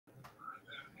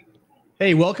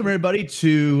Hey, welcome everybody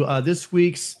to this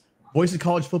week's Voice of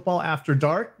College Football After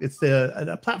Dark. It's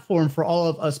a platform for all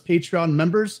of us Patreon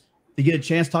members to get a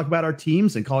chance to talk about our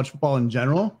teams and college football in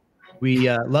general. We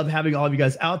love having all of you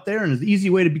guys out there, and it's an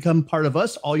easy way to become part of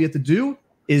us. All you have to do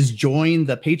is join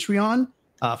the Patreon,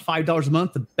 $5 a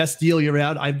month, the best deal you're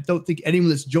out. I don't think anyone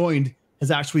that's joined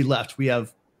has actually left. We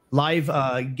have live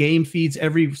game feeds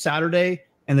every Saturday,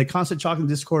 and the Constant Chalk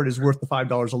Discord is worth the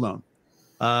 $5 alone.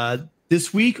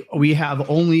 This week, we have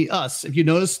only us. If you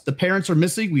notice, the parents are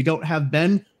missing. We don't have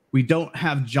Ben. We don't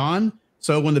have John.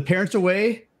 So when the parents are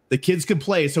away, the kids can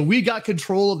play. So we got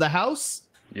control of the house.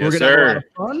 Yes, We're going to have a lot of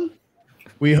fun.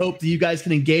 We hope that you guys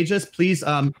can engage us. Please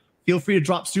feel free to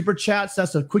drop super chats.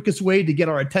 That's the quickest way to get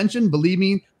our attention. Believe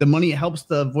me, the money helps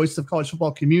the Voice of College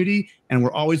Football community, and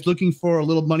we're always looking for a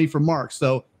little money for Mark.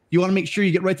 So if you want to make sure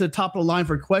you get right to the top of the line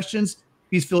for questions,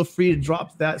 please feel free to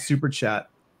drop that super chat.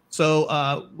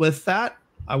 So with that,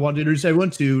 I want to introduce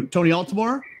everyone to Tony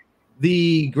Altimore,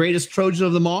 the greatest Trojan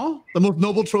of them all, the most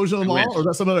noble Trojan of them all, or is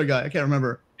that some other guy? I can't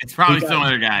remember. It's probably some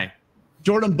other guy.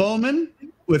 Jordan Bowman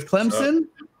with Clemson.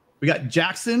 We got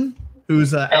Jackson,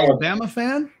 who's an Alabama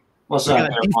fan. What's up?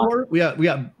 D4. We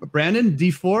got Brandon,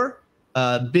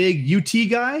 D4, big UT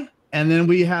guy. And then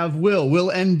we have Will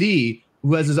ND,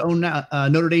 who has his own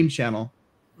Notre Dame channel.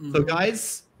 So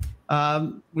guys, we're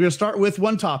going to start with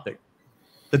one topic.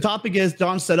 The topic is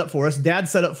Dad set up for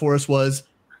us was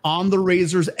on the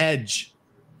razor's edge.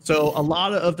 So a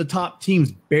lot of the top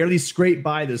teams barely scraped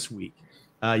by this week.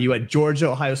 You had Georgia,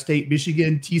 Ohio State,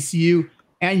 Michigan, TCU,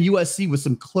 and USC with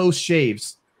some close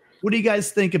shaves. What do you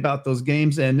guys think about those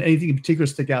games, and anything in particular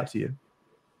stick out to you?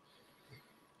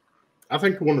 I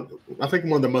think one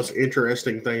of the most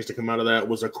interesting things to come out of that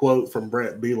was a quote from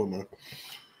Brett Bielema.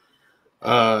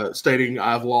 Stating,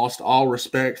 "I've lost all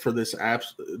respect for this.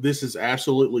 This is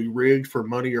absolutely rigged for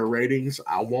money or ratings.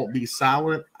 I won't be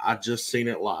silent. I just seen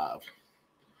it live."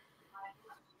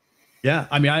 Yeah,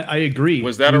 I mean, I agree.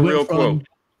 Was that a real quote?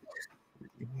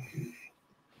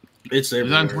 It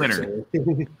was on Twitter.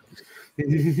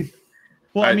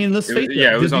 Well, I mean, let's face it.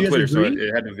 Yeah, it was on Twitter, so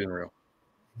it had to have been real.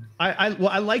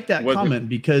 I like that comment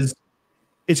because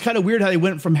it's kind of weird how they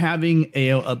went from having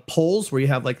a polls where you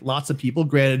have like lots of people,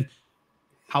 granted,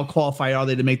 how qualified are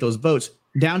they to make those votes,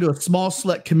 down to a small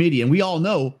select committee. And we all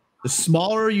know the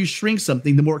smaller you shrink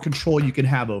something, the more control you can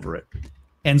have over it.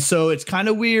 And so it's kind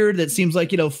of weird. That seems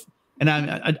like, and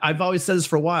I've always said this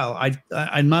for a while.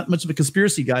 I'm not much of a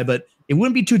conspiracy guy, but it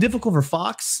wouldn't be too difficult for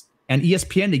Fox and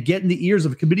ESPN to get in the ears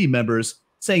of committee members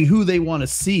saying who they want to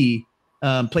see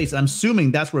place. I'm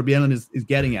assuming that's where Bielema is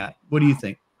getting at. What do you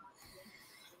think?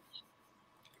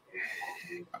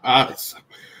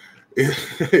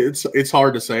 It's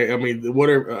hard to say. I mean,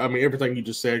 everything you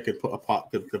just said could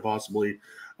possibly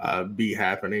be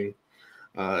happening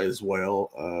as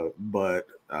well. But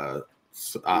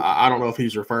I don't know if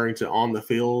he's referring to on the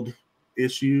field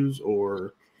issues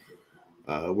or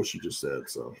what you just said.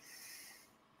 So,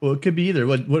 well, it could be either.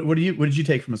 What did you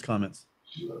take from his comments?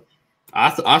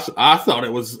 I thought he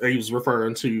was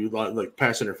referring to like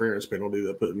pass interference penalty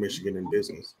that put Michigan in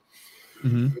business.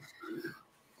 Mm-hmm.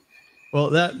 Well,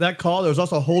 that call, there was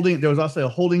also a holding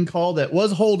call that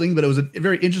was holding, but it was a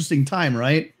very interesting time,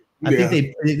 right? I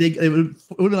think it would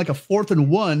have been like a 4th and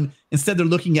 1. Instead, they're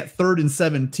looking at 3rd and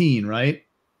 17, right?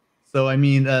 So I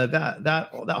mean, that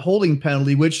holding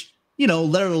penalty, which,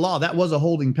 letter of the law, that was a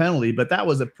holding penalty, but that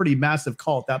was a pretty massive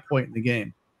call at that point in the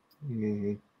game.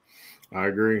 Mm-hmm. I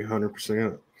agree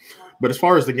 100%. But as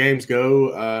far as the games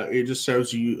go, it just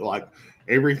shows you like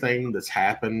everything that's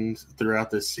happened throughout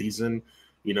this season.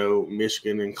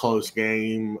 Michigan in close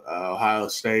game, Ohio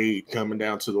State coming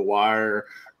down to the wire,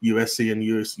 USC and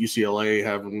UCLA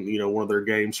having, one of their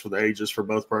games for the ages for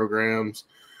both programs.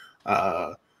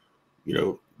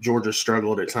 Georgia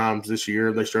struggled at times this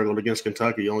year. They struggled against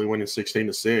Kentucky, only winning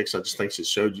 16-6. I just think it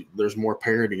showed you there's more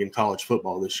parity in college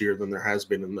football this year than there has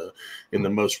been in the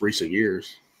most recent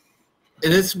years.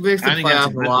 And this makes the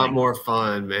playoff a lot more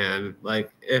fun, man.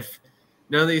 Like if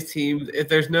none of these teams, if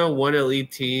there's no one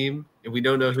elite team, and we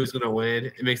don't know who's going to win,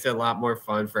 it makes it a lot more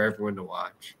fun for everyone to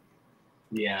watch.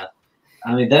 Yeah.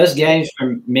 I mean, those games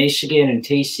from Michigan and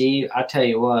TCU, I tell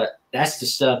you what, that's the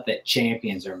stuff that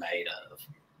champions are made of.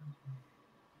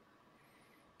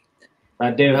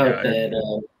 I do hope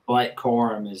that Blake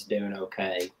Corum is doing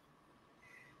okay.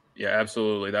 Yeah,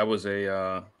 absolutely. That was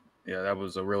a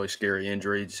really scary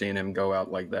injury, seeing him go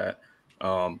out like that.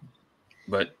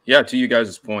 But yeah, to you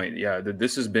guys' point,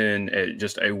 this has been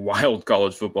just a wild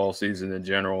college football season in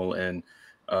general, and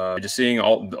just seeing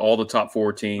all the top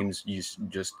 4 teams, you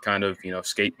just kind of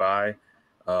skate by.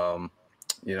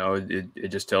 It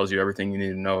just tells you everything you need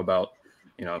to know about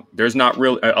there's not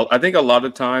really. I think a lot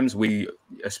of times we,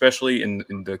 especially in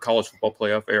the college football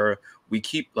playoff era, we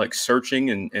keep like searching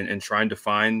and trying to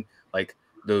find like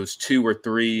those 2 or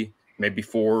 3, maybe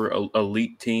 4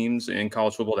 elite teams in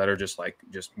college football that are just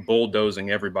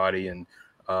bulldozing everybody and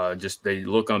just they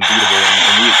look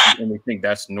unbeatable, and we think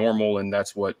that's normal, and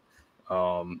that's what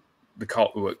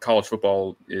what college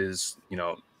football is,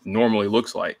 normally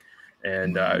looks like,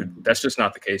 and that's just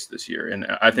not the case this year. And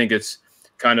I think it's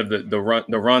kind of the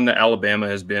run that Alabama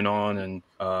has been on,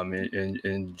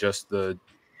 and just the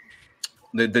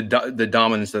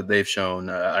dominance that they've shown.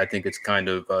 I think it's kind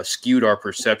of skewed our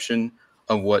perception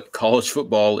of what college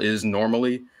football is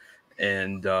normally,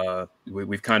 and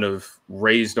we've kind of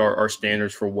raised our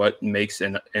standards for what makes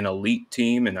an elite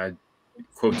team, and I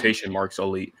quotation marks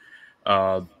elite.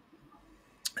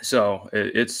 So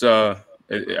it's I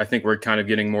think we're kind of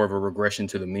getting more of a regression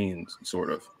to the means,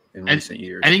 sort of, in recent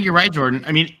years. I think you're right, Jordan.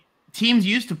 I mean, teams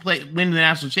used to win the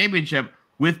national championship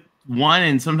with 1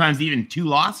 and sometimes even 2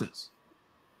 losses.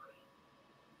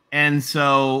 And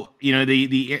so,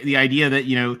 the idea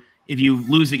that, if you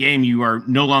lose a game, you are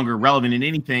no longer relevant in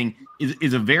anything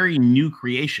is a very new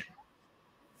creation.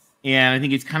 And I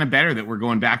think it's kind of better that we're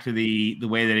going back to the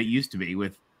way that it used to be,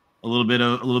 with a little bit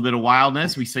of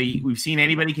wildness. We've seen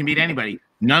anybody can beat anybody.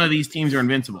 None of these teams are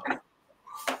invincible.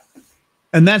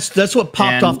 And that's what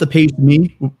popped off the page to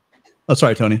me. Oh,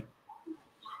 sorry, Tony.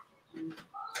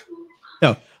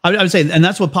 No, I would say, and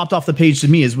that's what popped off the page to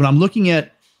me is when I'm looking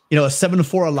at, a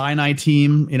 7-4 Illini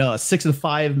team, a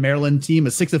 6-5 Maryland team, a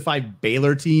 6-5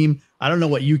 Baylor team. I don't know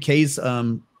what UK's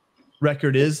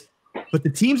record is, but the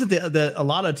teams that a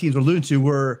lot of teams were alluding to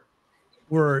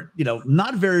were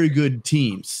not very good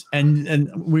teams. And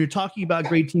when you're talking about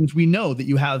great teams, we know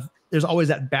that there's always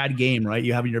that bad game, right?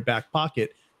 You have in your back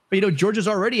pocket. But Georgia's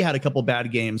already had a couple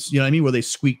bad games, where they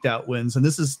squeaked out wins, and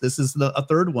this is a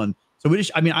third one. So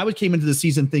I came into the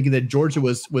season thinking that Georgia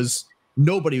was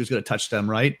nobody was going to touch them,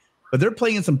 right? But they're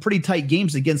playing in some pretty tight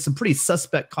games against some pretty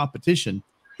suspect competition.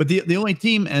 But the only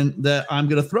team that I'm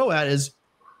going to throw at is,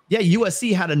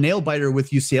 USC had a nail biter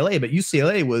with UCLA, but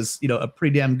UCLA was a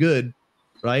pretty damn good,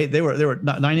 right? They were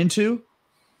 9-2,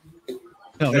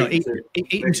 no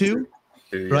 8-2,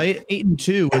 right?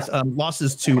 8-2 with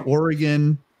losses to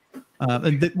Oregon.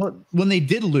 When they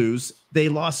did lose, they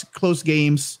lost close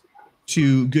games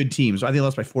to good teams. I think they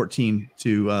lost by 14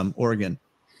 to Oregon.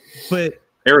 But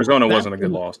Arizona wasn't a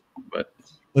good loss. But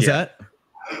what's that?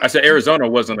 I said Arizona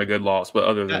wasn't a good loss, but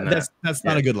other than that's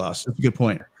not a good loss. That's a good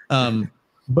point. But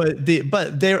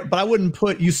I wouldn't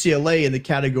put UCLA in the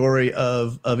category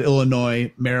of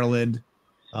Illinois, Maryland,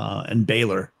 and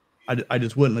Baylor. I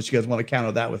just wouldn't, unless you guys want to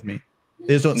counter that with me.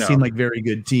 They just don't seem like very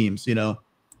good teams,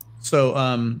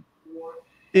 So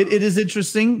it is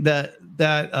interesting that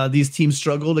these teams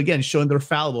struggled, again, showing they're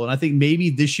fallible. And I think maybe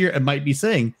this year, it might be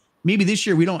saying, maybe this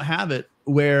year we don't have it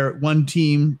where one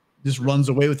team just runs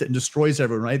away with it and destroys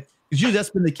everyone, right? Because usually that's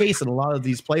been the case in a lot of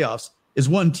these playoffs, is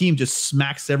one team just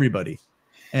smacks everybody.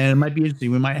 And it might be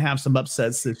interesting. We might have some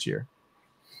upsets this year.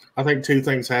 I think 2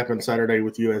 things happened Saturday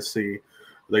with USC.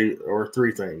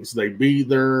 3 things. They beat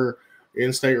their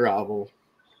in-state rival.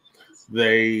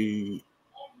 They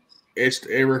edged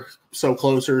ever so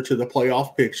closer to the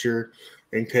playoff picture,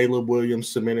 and Caleb Williams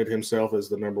cemented himself as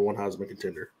the #1 Heisman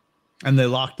contender. And they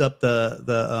locked up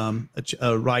the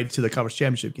ride to the conference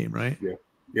championship game, right?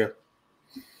 Yeah.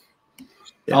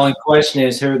 The only question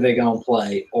is, who are they going to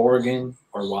play, Oregon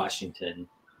or Washington?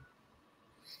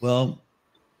 Well,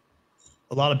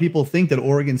 a lot of people think that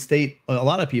Oregon State's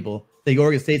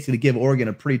going to give Oregon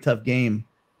a pretty tough game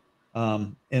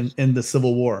in the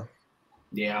Civil War.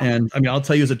 Yeah. And I'll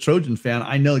tell you, as a Trojan fan,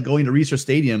 I know going to Research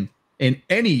Stadium in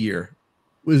any year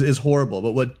is horrible.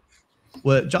 But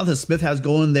what Jonathan Smith has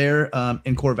going there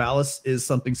in Corvallis is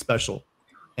something special.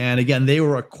 And again, they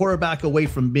were a quarterback away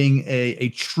from being a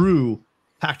true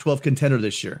Pac-12 contender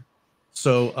this year.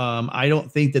 So I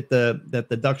don't think that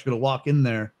the Ducks are going to walk in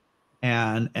there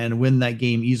and win that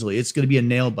game easily. It's going to be a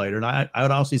nail biter. And I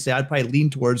would honestly say I'd probably lean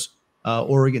towards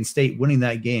Oregon State winning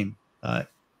that game. Bo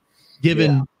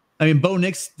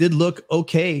Nix did look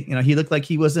okay. He looked like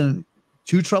he wasn't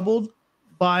too troubled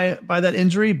by that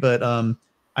injury, but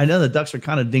I know the Ducks are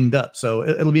kind of dinged up. So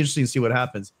it'll be interesting to see what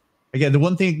happens. Again, the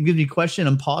one thing that gives me question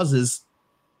and pause is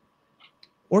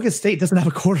Oregon State doesn't have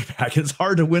a quarterback. It's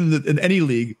hard to win in any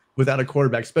league without a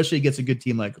quarterback, especially against a good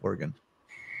team like Oregon.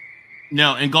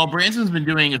 No, and Galbranson's been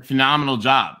doing a phenomenal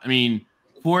job.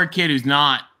 For a kid who's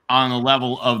not on the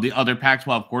level of the other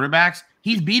Pac-12 quarterbacks,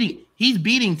 he's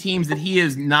beating teams that he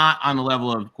is not on the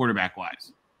level of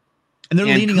quarterback-wise. And they're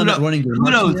leaning on that running game.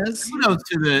 Kudos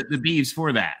to the Beavs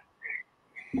for that.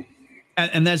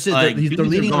 And that's it. Like, They're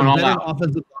leading on a veteran out.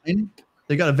 offensive line.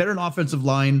 They got a veteran offensive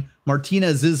line.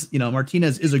 Martinez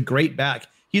is a great back.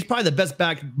 He's probably the best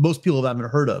back most people haven't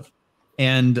heard of.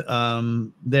 And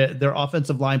their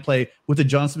offensive line play with the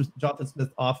Jonathan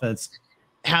Smith offense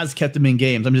has kept them in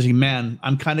games. I'm just saying, man,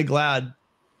 I'm kind of glad.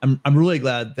 I'm really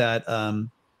glad that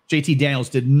JT Daniels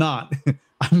did not.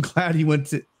 I'm glad he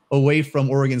went away from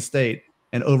Oregon State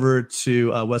and over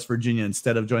to West Virginia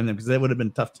instead of joining them, because that would have been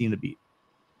a tough team to beat.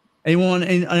 Anyone,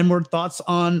 any more thoughts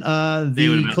on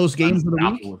the close games of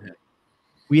the week?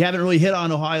 We haven't really hit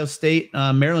on Ohio State.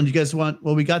 Maryland, you guys want?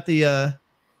 Well, we got the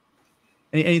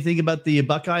anything about the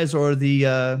Buckeyes or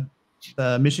the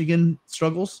Michigan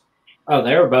struggles? Oh,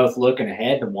 they were both looking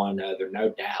ahead to one another, no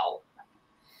doubt.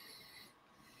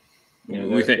 You know,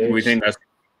 we think that's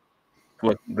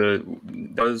what the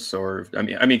does, or I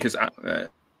mean, because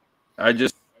I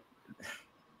just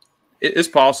it's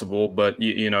possible, but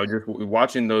you know, just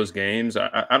watching those games,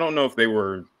 I don't know if they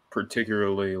were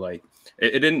particularly like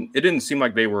it didn't seem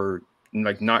like they were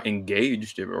like not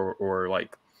engaged or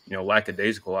like, you know,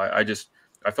 lackadaisical.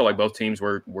 I felt like both teams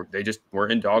were they just were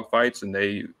in dogfights, and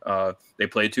they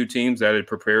played two teams that had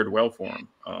prepared well for them.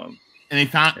 And they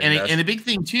found and the big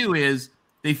thing too is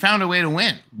they found a way to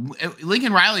win.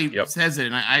 Lincoln Riley says it,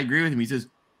 and I agree with him. He says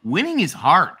winning is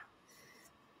hard,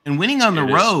 and winning on the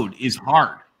road is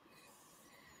hard.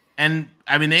 And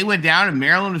I mean, they went down, and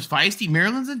Maryland was feisty.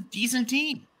 Maryland's a decent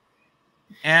team,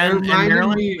 and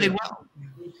Maryland played well.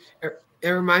 It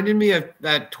reminded me of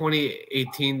that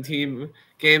 2018 team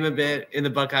game a bit in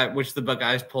the which the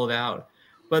Buckeyes pulled out.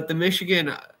 But the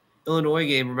Michigan-Illinois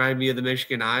game reminded me of the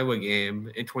Michigan-Iowa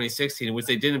game in 2016, which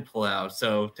they didn't pull out.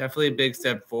 So definitely a big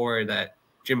step forward that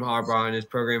Jim Harbaugh and his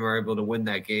program are able to win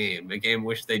that game, a game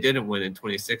which they didn't win in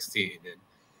 2016. And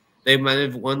they might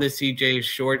have won the CJ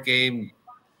Short game.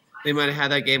 They might have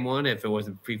had that game won if it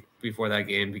wasn't before that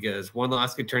game, because one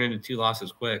loss could turn into two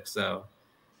losses quick. So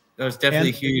that was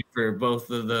definitely huge for both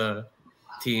of the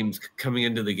teams coming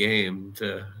into the game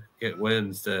to get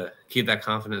wins, to keep that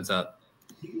confidence up.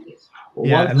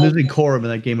 Yeah, and losing Corum in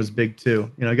that game was big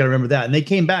too. You know, you got to remember that. And they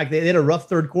came back. They had a rough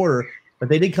third quarter, but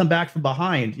they did come back from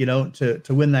behind, you know, to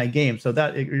win that game. So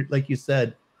that, like you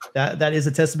said, that is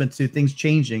a testament to things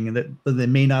changing and that they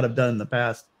may not have done in the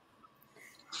past.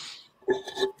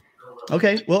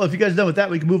 Okay, well, if you guys are done with that,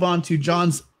 we can move on to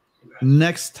John's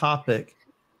next topic.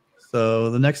 So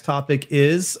the next topic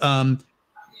is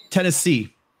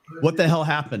Tennessee. What the hell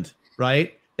happened,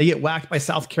 right? They get whacked by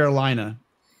South Carolina.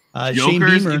 Shane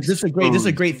Beamer, this is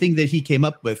a great thing that he came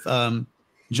up with.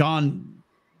 John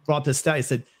brought this stat. He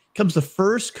said, comes the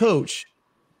first coach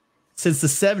since the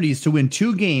 70s to win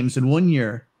 2 games in 1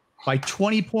 year by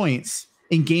 20 points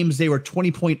in games they were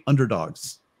 20-point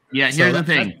underdogs. Yeah, here's the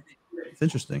thing. It's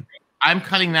interesting. I'm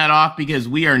cutting that off because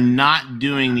we are not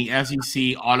doing the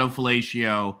SEC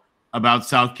autofellatio about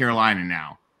South Carolina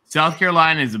now. South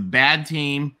Carolina is a bad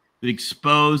team that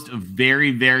exposed a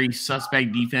very, very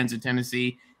suspect defense at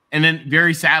Tennessee. And then,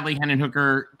 very sadly, Hendon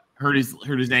Hooker hurt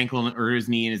his ankle or his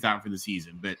knee and is out for the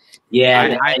season. But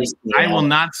yeah, I will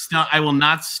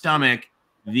not stomach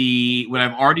the what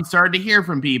I've already started to hear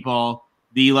from people.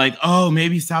 The like, oh,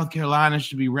 maybe South Carolina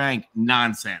should be ranked.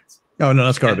 Nonsense. Oh no,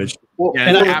 that's garbage.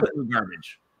 Yeah, that's absolute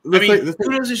garbage.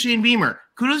 Kudos to Shane Beamer.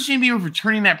 Kudos to Shane Beamer for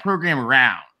turning that program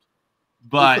around.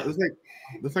 But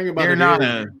the thing about they're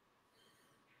not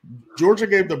Georgia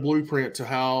gave the blueprint to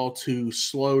how to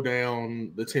slow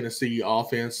down the Tennessee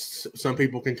offense. Some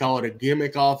people can call it a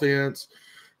gimmick offense,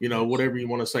 you know, whatever you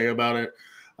want to say about it.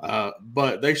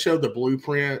 But they showed the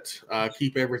blueprint,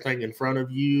 keep everything in front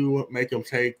of you, make them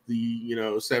take the,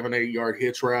 7-8 yard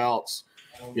hitch routes,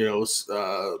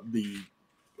 the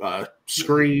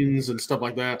screens and stuff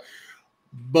like that.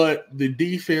 But the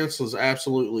defense was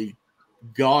absolutely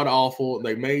god awful.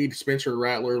 They made Spencer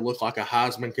Rattler look like a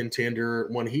Heisman contender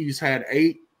when he had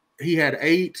eight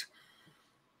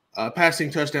passing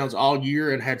touchdowns all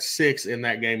year and had 6 in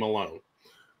that game alone.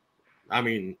 I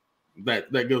mean,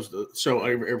 that goes to show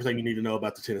everything you need to know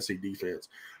about the Tennessee defense.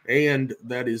 And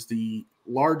that is the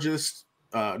largest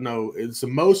it's the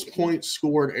most points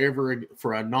scored ever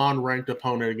for a non-ranked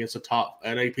opponent against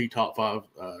an AP top 5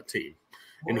 team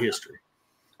in history.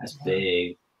 That's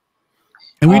big.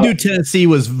 And we knew Tennessee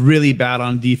was really bad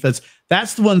on defense.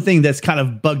 That's the one thing that's kind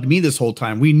of bugged me this whole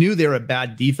time. We knew they were a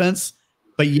bad defense,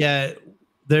 but yet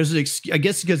there's I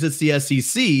guess because it's the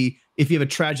SEC, if you have a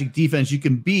tragic defense, you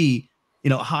can be,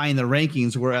 high in the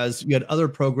rankings, whereas you had other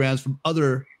programs from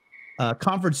other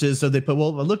conferences. So they put,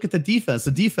 well, look at the defense.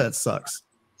 The defense sucks.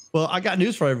 Well, I got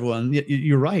news for everyone.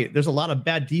 You're right. There's a lot of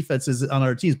bad defenses on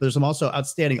our teams, but there's some also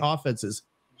outstanding offenses.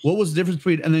 what was the difference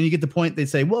between, and then you get the point, they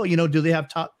say, well, do they have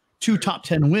two top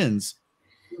 10 wins?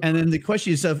 And then the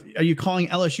question is, are you calling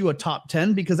LSU a top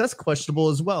 10? Because that's questionable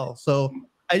as well. So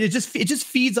it just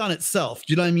feeds on itself.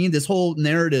 Do you know what I mean? This whole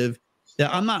narrative that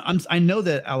I know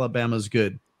that Alabama's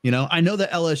good. I know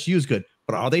that LSU is good,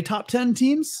 but are they top 10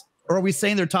 teams? Or are we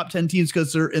saying they're top 10 teams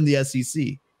because they're in the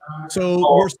SEC? So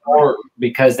or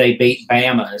because they beat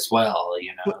Bama as well,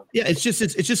 Yeah, it's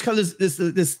just kind of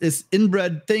this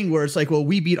inbred thing where it's like, well,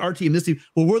 we beat our team, this team.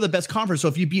 Well, we're the best conference. So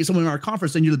if you beat someone in our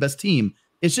conference, then you're the best team.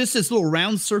 It's just this little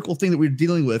round circle thing that we're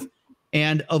dealing with.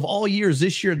 And of all years,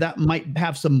 this year that might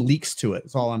have some leaks to it.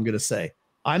 That's all I'm going to say.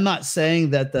 I'm not saying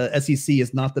that the SEC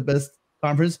is not the best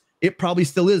conference. It probably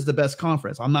still is the best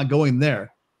conference. I'm not going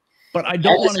there. But I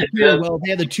don't want to hear, well,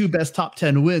 they have the 2 best top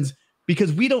 10 wins.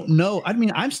 Because we don't know. I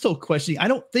mean, I'm still questioning. I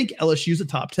don't think LSU's a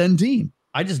top 10 team.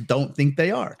 I just don't think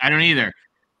they are. I don't either.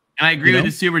 And I agree with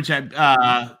the super chat.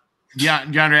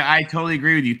 DeAndre, I totally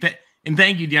agree with you. And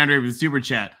thank you, DeAndre, for the super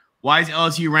chat. Why is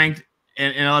LSU ranked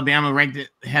and Alabama ranked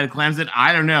ahead of Clemson?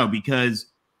 I don't know, because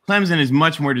Clemson is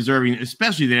much more deserving,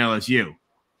 especially than LSU.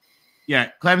 Yeah,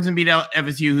 Clemson beat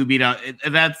FSU, who beat out.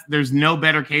 There's no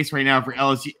better case right now for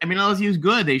LSU. I mean, LSU is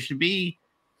good. They should be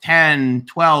 10,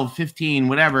 12, 15,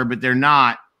 whatever, but they're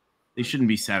not. They shouldn't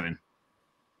be 7.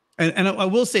 And I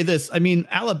will say this. I mean,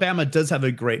 Alabama does have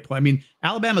a great point. I mean,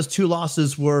 Alabama's 2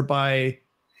 losses were by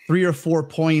 3 or 4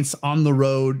 points on the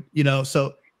road,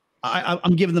 so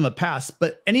I'm giving them a pass.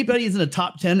 But anybody who's in the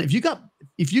top 10, if you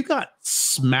got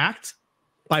smacked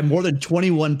by more than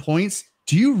 21 points,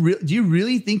 do you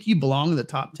really think you belong in the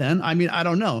top 10? I mean, I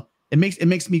don't know. It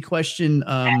makes me question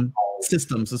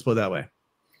systems, let's put it that way.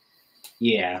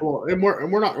 Yeah. Well, and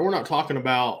we're not talking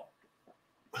about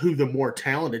who the more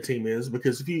talented team is,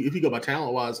 because if you go by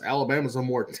talent wise, Alabama's a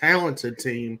more talented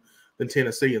team than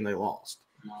Tennessee, and they lost.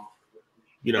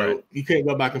 Right. You can't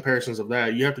go by comparisons of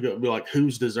that. You have to be like,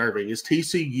 who's deserving? Is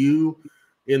TCU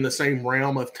in the same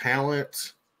realm of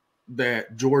talent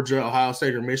that Georgia, Ohio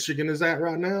State, or Michigan is at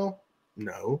right now?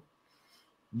 No.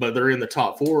 But they're in the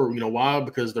top 4. Why?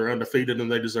 Because they're undefeated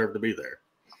and they deserve to be there.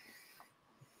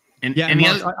 And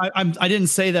Mark, I didn't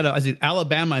say that. I said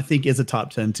Alabama, I think, is a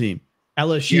top 10 team.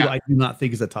 LSU, I do not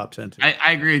think is a top 10 team.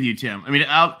 I agree with you, Tim. I mean,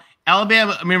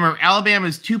 Alabama. Remember, Alabama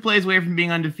is 2 plays away from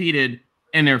being undefeated,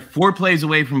 and they're 4 plays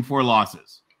away from 4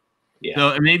 losses. Yeah. So,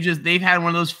 and they've had one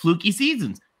of those fluky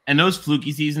seasons, and those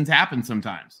fluky seasons happen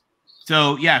sometimes.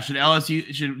 So, yeah,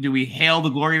 do we hail the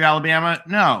glory of Alabama?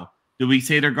 No. Do we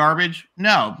say they're garbage?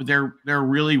 No. But they're a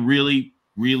really, really,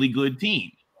 really good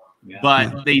team. Yeah.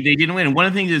 But they didn't win. And one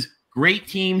of the things is great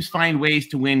teams find ways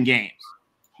to win games.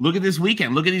 Look at this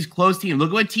weekend. Look at these close teams. Look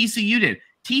at what TCU did.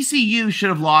 TCU should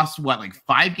have lost,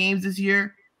 5 games this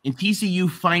year? And TCU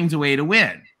finds a way to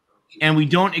win. And we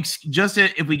don't just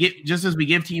as we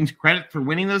give teams credit for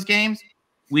winning those games,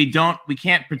 we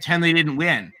can't pretend they didn't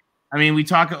win. I mean, we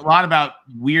talk a lot about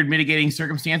weird mitigating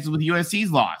circumstances with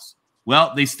USC's loss.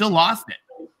 Well, they still lost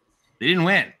it. They didn't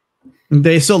win.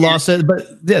 They still lost it, but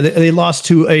yeah, they lost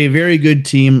to a very good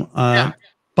team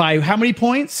by how many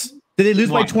points? Did they lose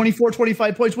by 24,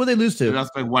 25 points? What did they lose to? They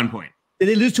lost by 1 point. Did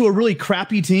they lose to a really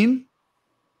crappy team?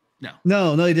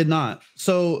 No, they did not.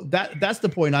 So that's the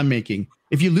point I'm making.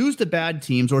 If you lose to bad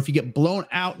teams or if you get blown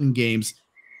out in games,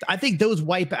 I think those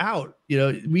wipe out.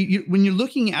 When you're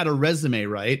looking at a resume,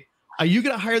 right? Are you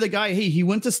going to hire the guy? Hey, he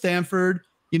went to Stanford,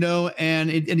 and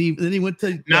then he went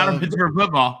to not Pittsburgh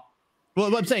football.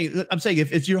 Well, I'm saying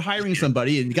if you're hiring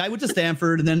somebody, and the guy went to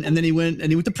Stanford, and then he went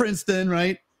to Princeton,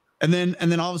 right? And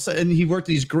then all of a sudden he worked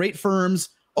at these great firms.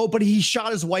 Oh, but he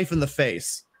shot his wife in the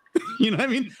face. You know what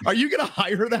I mean? Are you going to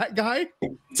hire that guy?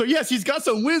 So yes, he's got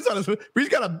some wins on his, but he's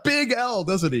got a big L,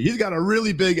 doesn't he? He's got a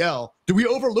really big L. Do we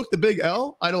overlook the big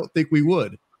L? I don't think we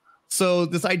would. So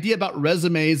this idea about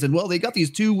resumes and, well, they got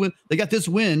these 2 wins, they got this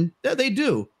win. Yeah, they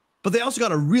do, but they also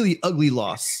got a really ugly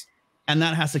loss, and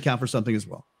that has to count for something as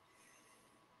well.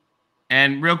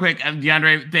 And real quick,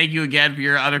 DeAndre, thank you again for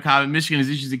your other comment. Michigan has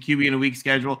issues a QB in a weak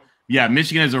schedule. Yeah,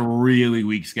 Michigan has a really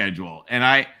weak schedule, and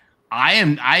I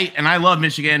love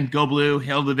Michigan. Go Blue,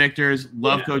 hail the victors.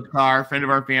 Love Coach Carr, friend of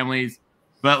our families.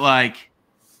 But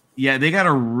they got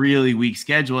a really weak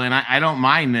schedule, and I don't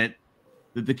mind that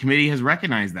the committee has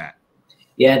recognized that.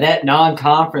 Yeah, that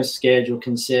non-conference schedule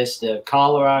consists of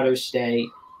Colorado State,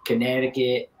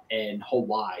 Connecticut, and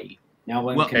Hawaii. Now,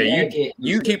 when Connecticut,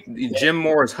 you keep Jim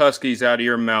Moore's Huskies out of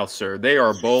your mouth, sir. They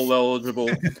are bowl eligible.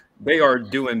 They are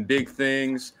doing big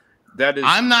things.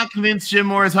 I'm not convinced Jim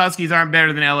Moore's Huskies aren't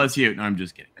better than LSU. No, I'm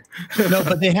just kidding. No,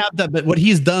 but they have that. But what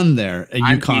he's done there at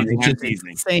UConn is just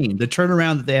insane. The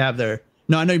turnaround that they have there.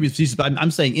 No, I know you're but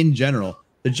I'm saying in general,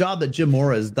 the job that Jim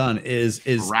Mora has done is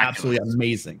absolutely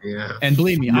amazing. Yeah. And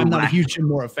believe me, I'm not a huge Jim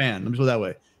Mora fan. Let me put it that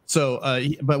way. So,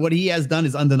 but what he has done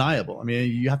is undeniable. I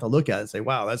mean, you have to look at it and say,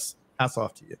 wow, that's hats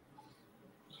off to you.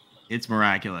 It's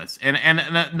miraculous. And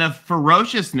the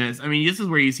ferociousness, I mean, this is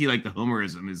where you see like the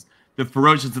homerism is the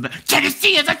ferociousness of the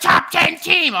Tennessee is a top 10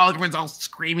 team. All everyone's all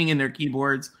screaming in their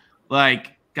keyboards.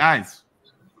 Like, guys,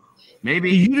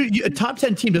 maybe a top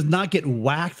 10 team does not get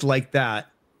whacked like that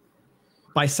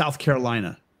by South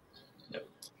Carolina. Yep.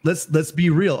 Let's be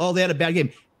real. Oh, they had a bad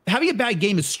game. Having a bad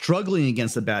game is struggling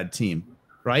against a bad team,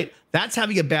 right? That's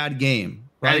having a bad game,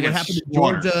 right? What happened to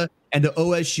Georgia and to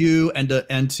OSU and to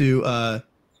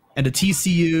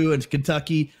TCU and to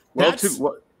Kentucky. Well,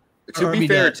 to be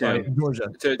fair, Tim, Georgia,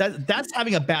 that's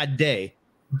having a bad day.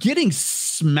 Getting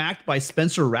smacked by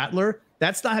Spencer Rattler,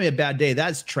 that's not having a bad day.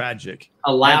 That's tragic.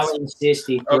 Allowing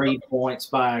 63 points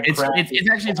by it's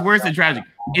worse than tragic.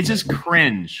 It's just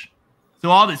cringe. So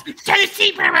all this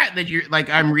Tennessee that you're like,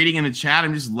 I'm reading in the chat,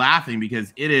 I'm just laughing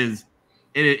because it is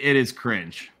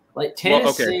cringe. Like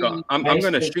Tennessee. Well, okay, so I'm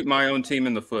going to shoot my own team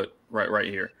in the foot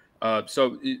right here.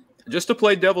 So just to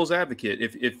play devil's advocate,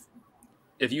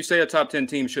 if you say a top 10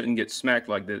 team shouldn't get smacked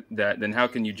like that, then how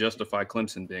can you justify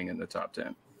Clemson being in the top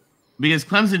 10? Because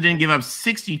Clemson didn't give up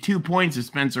 62 points to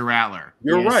Spencer Rattler.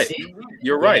 You're right.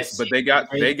 You're right. But they got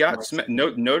smacked.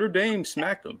 Notre Dame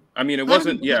smacked them. I mean, it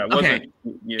wasn't. Yeah. It wasn't.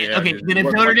 Yeah. Okay. Then if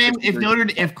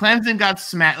Clemson got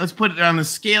smacked, let's put it on the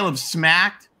scale of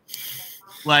smacked.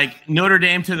 Like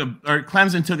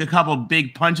Clemson took a couple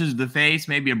big punches to the face,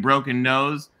 maybe a broken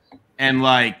nose, and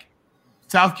like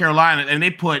South Carolina, and they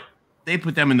put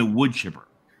them in the wood chipper.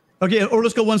 Okay, or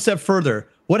let's go one step further.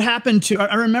 What happened to?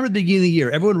 I remember the beginning of the year,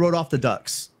 everyone wrote off the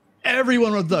Ducks.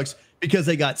 Everyone wrote the Ducks because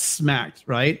they got smacked,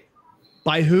 right?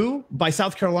 By who? By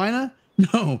South Carolina?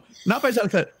 No, not by South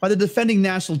Carolina. By the defending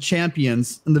national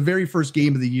champions in the very first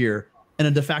game of the year in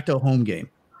a de facto home game.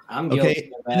 I'm guilty of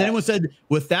that. And then everyone said,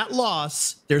 with that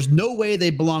loss, there's no way they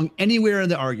belong anywhere in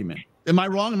the argument. Am I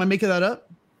wrong? Am I making that up?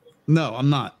 No, I'm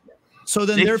not. So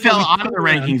then they fell out of the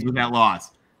rankings with that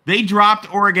loss. They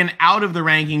dropped Oregon out of the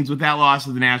rankings with that loss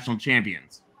to the national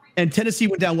champions. And Tennessee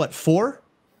went down, what, 4?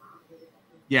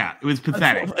 Yeah, it was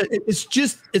pathetic. It's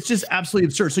just absolutely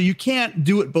absurd. So you can't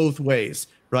do it both ways,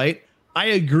 right? I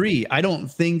agree. I don't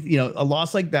think, a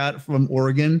loss like that from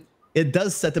Oregon, it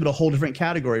does set them in a whole different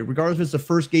category, regardless if it's the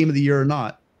first game of the year or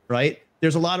not, right?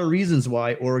 There's a lot of reasons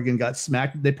why Oregon got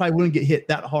smacked. They probably wouldn't get hit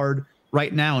that hard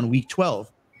right now in week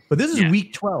 12. But this is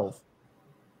week 12.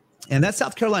 And that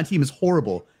South Carolina team is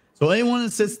horrible. So anyone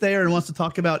that sits there and wants to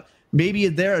talk about maybe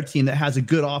they're a team that has a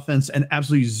good offense and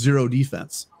absolutely zero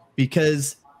defense,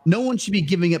 because no one should be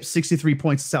giving up 63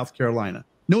 points to South Carolina.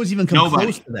 No one's even come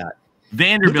close to that.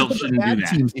 Vanderbilt shouldn't do that.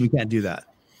 Teams even can't do that.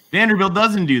 Vanderbilt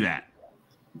doesn't do that.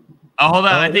 Oh, hold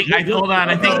on. I think Darrell has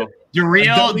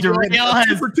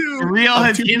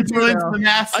influenced the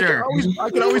master. I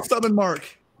can always summon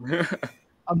Mark.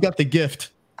 I've got the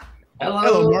gift.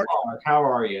 Hello, Mark. How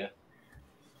are you?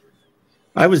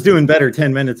 I was doing better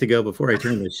 10 minutes ago before I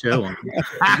turned the show on.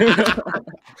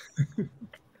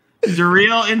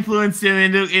 Darrell influenced him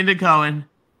into Cohen.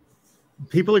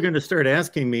 People are going to start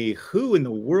asking me, who in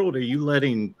the world are you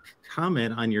letting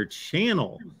comment on your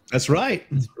channel? That's right.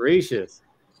 It's gracious.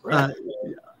 I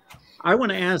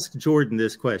want to ask Jordan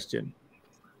this question.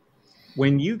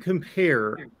 When you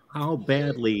compare how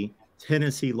badly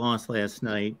Tennessee lost last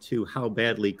night to how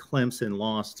badly Clemson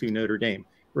lost to Notre Dame,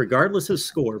 regardless of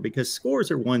score, because scores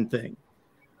are one thing.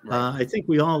 I think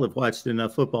we all have watched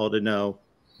enough football to know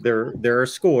there are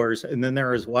scores, and then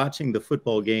there is watching the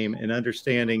football game and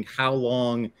understanding how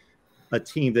long a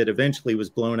team that eventually was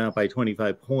blown out by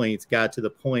 25 points got to the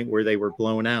point where they were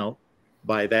blown out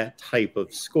by that type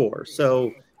of score.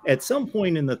 So at some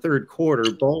point in the third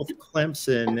quarter, both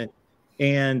Clemson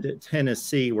and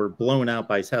Tennessee were blown out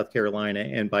by South Carolina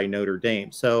and by Notre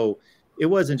Dame. So it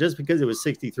wasn't just because it was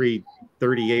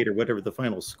 63-38 or whatever the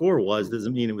final score was,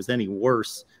 doesn't mean it was any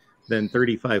worse than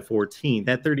 35-14.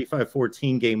 That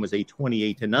 35-14 game was a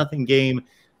 28-0 game.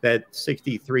 That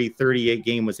 63-38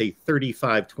 game was a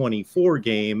 35-24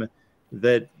 game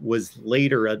that was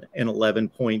later an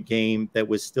 11-point game that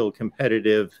was still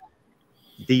competitive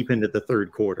deep into the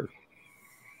third quarter.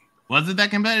 Was it that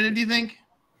competitive, do you think?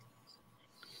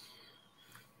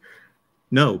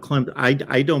 No, Clemson.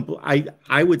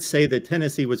 I would say that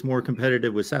Tennessee was more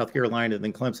competitive with South Carolina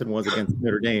than Clemson was against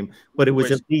Notre Dame, but it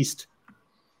was at least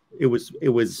it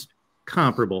was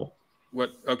comparable.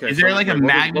 What? Okay. Is there like a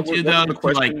magnitude though to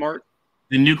like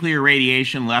the nuclear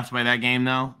radiation left by that game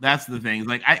though? That's the thing.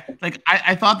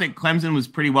 I thought that Clemson was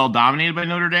pretty well dominated by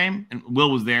Notre Dame, and Will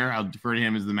was there. I'll defer to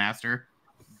him as the master.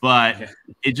 but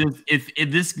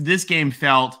this game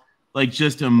felt like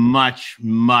just a much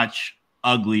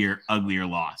uglier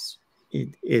loss.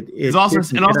 It's also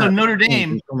Notre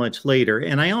Dame so much later,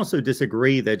 and I also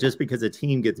disagree that just because a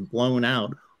team gets blown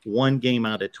out 1 game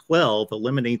out of 12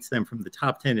 eliminates them from the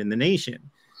top 10 in the nation.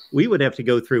 We would have to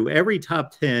go through every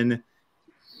top 10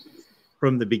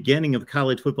 from the beginning of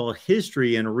college football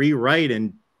history and rewrite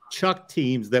and chuck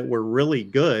teams that were really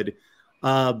good.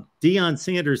 Deion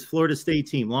Sanders' Florida State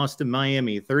team lost to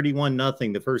Miami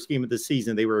 31-0 the first game of the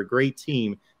season. They were a great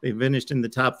team. They finished in the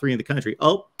top 3 in the country.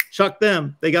 Oh, chuck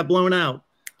them. They got blown out.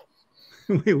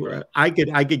 I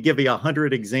could give you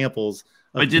 100 examples.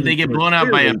 But did they get blown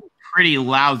out by a pretty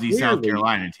lousy South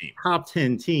Carolina team? Top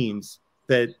 10 teams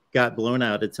that got blown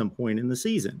out at some point in the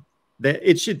season.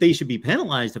 They should be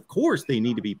penalized. Of course, they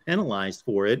need to be penalized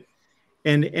for it.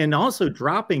 And also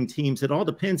dropping teams, it all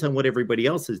depends on what everybody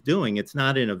else is doing. It's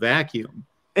not in a vacuum.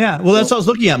 Yeah, well, that's what I was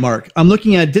looking at, Mark. I'm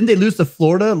looking at, didn't they lose to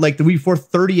Florida like the week before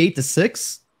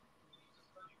 38-6?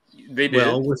 They did.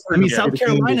 Well, South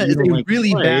Carolina is a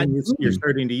really bad. You're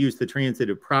starting to use the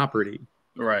transitive property.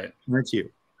 Right. That's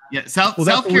you. Yeah, South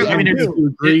Carolina.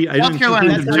 South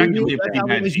Carolina is objectively a pretty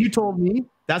bad team. You told me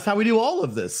that's how we do all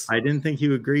of this. I didn't think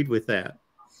you agreed with that.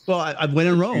 Well, I went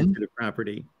in Rome.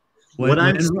 Property. What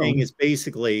I'm saying is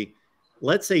basically,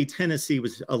 let's say Tennessee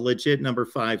was a legit number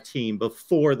 5 team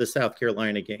before the South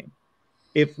Carolina game.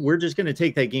 If we're just going to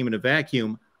take that game in a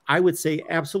vacuum, I would say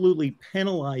absolutely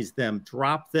penalize them,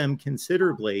 drop them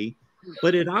considerably.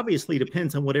 But it obviously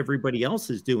depends on what everybody else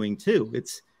is doing too.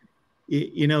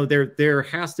 There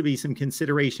has to be some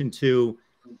consideration to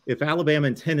if Alabama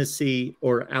and Tennessee,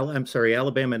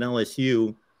 Alabama and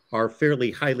LSU are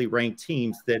fairly highly ranked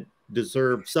teams that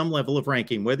deserve some level of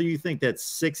ranking, whether you think that's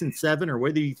 6 and 7 or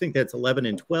whether you think that's 11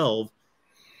 and 12,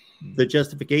 the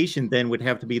justification then would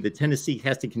have to be that Tennessee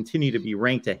has to continue to be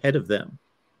ranked ahead of them.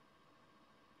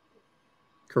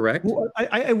 Correct? Well,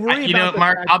 I worry about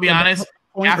Mark, I'll be honest.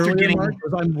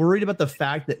 I'm worried about the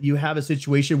fact that you have a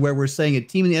situation where we're saying a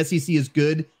team in the SEC is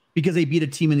good because they beat a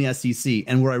team in the SEC.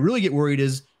 And where I really get worried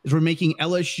is we're making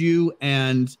LSU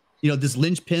and this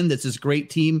linchpin that's this great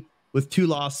team with 2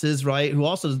 losses, right? Who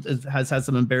also has had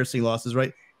some embarrassing losses,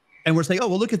 right? And we're saying, oh,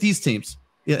 well, look at these teams.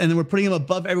 Yeah, and then we're putting them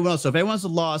above everyone else. So if everyone has a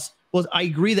loss, well, I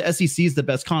agree the SEC is the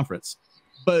best conference.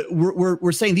 But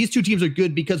we're saying these 2 teams are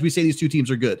good because we say these 2 teams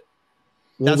are good.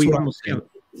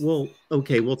 Well,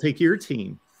 okay, we'll take your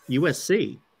team,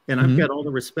 USC. And I've got all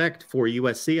the respect for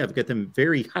USC. I've got them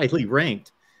very highly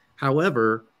ranked.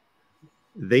 However,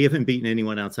 they haven't beaten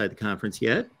anyone outside the conference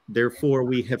yet. Therefore,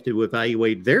 we have to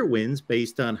evaluate their wins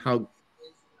based on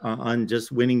on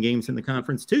just winning games in the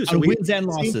conference too. So wins and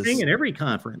losses. Same thing in every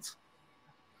conference.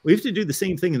 We have to do the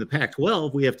same thing in the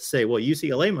Pac-12. We have to say, well,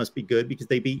 UCLA must be good because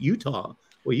they beat Utah.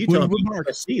 Well, Utah beat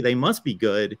USC. They must be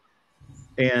good.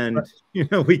 And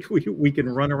we can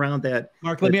run around that.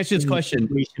 Mark, let me ask you this question.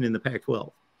 In the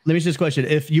Pac-12. Let me ask you this question.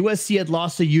 If USC had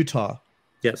lost to Utah,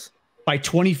 yes, by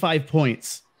 25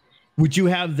 points, would you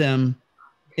have them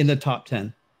in the top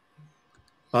 10?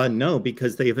 No,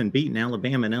 because they haven't beaten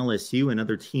Alabama and LSU and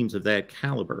other teams of that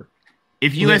caliber.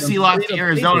 If USC lost to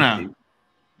Arizona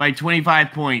by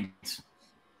 25 points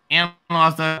and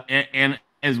lost and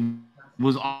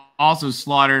was also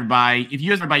slaughtered by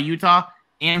Utah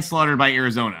and slaughtered by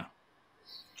Arizona,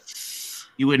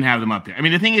 you wouldn't have them up there. I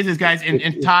mean, the thing is guys,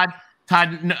 and Todd,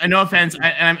 no offense,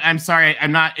 I'm sorry,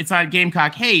 it's not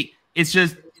Gamecock hate. It's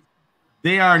just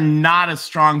they are not a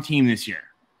strong team this year.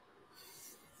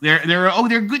 They're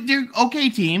good, they're okay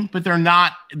team, but they're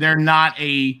not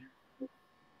a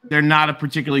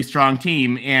particularly strong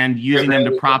team, and using them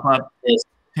to prop up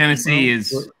Tennessee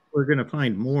is. We're going to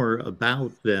find more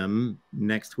about them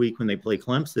next week when they play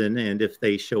Clemson, and if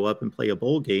they show up and play a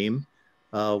bowl game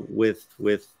with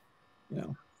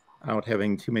out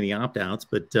having too many opt-outs,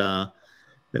 but that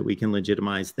we can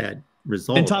legitimize that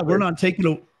result. And Todd, we're not taking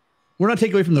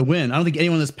away from the win. I don't think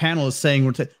anyone on this panel is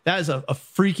saying that is a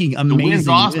freaking amazing the win's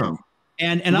awesome.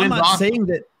 Win. And I'm not saying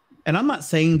that. And I'm not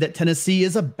saying that Tennessee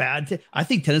is a bad team. I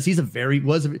think Tennessee's a very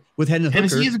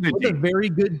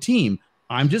good team.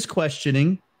 I'm just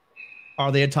questioning,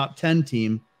 are they a top 10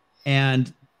 team?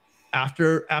 And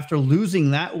after losing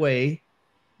that way,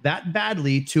 that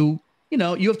badly to, you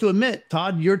have to admit,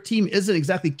 Todd, your team isn't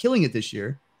exactly killing it this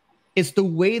year. It's the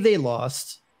way they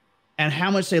lost and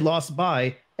how much they lost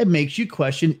by. It makes you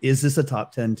question, is this a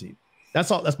top 10 team?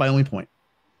 That's all. That's my only point.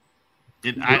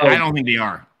 I don't think they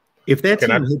are. If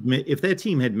that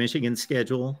team had Michigan's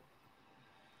schedule,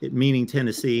 meaning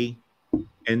Tennessee,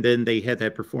 and then they had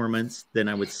that performance, then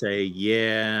I would say,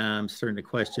 yeah, I'm starting to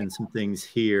question some things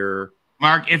here.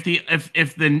 Mark, if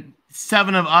the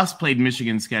 7 of us played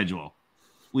Michigan's schedule,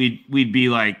 we'd be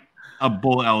like a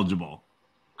bowl eligible.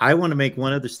 I want to make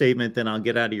one other statement, then I'll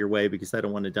get out of your way because I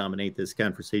don't want to dominate this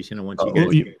conversation. I want you guys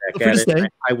to get back at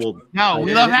it. I will. No,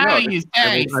 we love having you.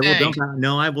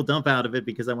 I will dump out of it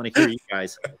because I want to hear you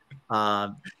guys.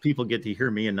 People get to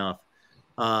hear me enough.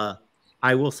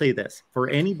 I will say this for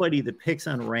anybody that picks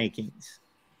on rankings.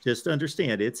 Just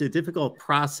understand it's a difficult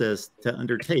process to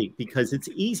undertake because it's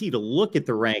easy to look at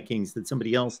the rankings that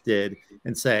somebody else did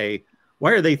and say,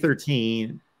 why are they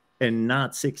 13 and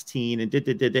not 16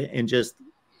 and just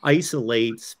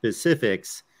isolate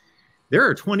specifics. There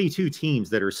are 22 teams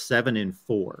that are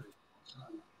 7-4.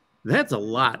 That's a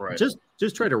lot. Right. Just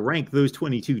try to rank those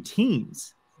 22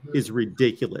 teams is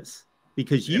ridiculous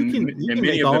because you can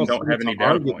many of them don't have any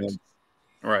data points.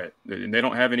 Right. And they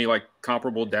don't have any like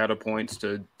comparable data points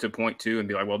to point to and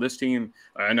be like, well, this team,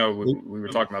 I know we were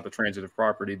talking about the transitive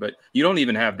property, but you don't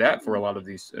even have that for a lot of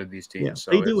these teams. Yeah,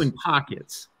 so they do in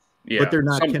pockets, but they're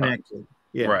not connected.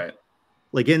 Yeah. Right.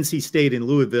 Like NC State and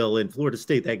Louisville and Florida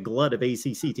State, that glut of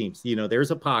ACC teams,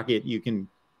 there's a pocket you can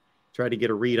try to get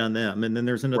a read on them. And then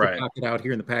there's another pocket out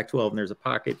here in the Pac-12 and there's a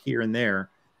pocket here and there.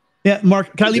 Yeah.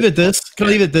 Mark, can I leave it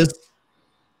at this?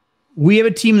 We have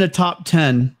a team in the top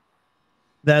 10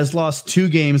 that has lost 2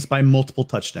 games by multiple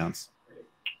touchdowns.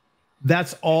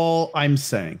 That's all I'm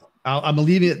saying. I'm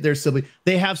leaving it there simply.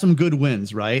 They have some good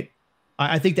wins, right?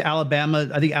 I think Alabama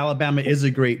is a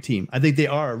great team. I think they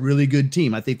are a really good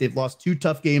team. I think they've lost 2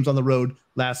 tough games on the road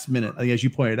last minute, as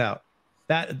you pointed out.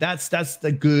 That's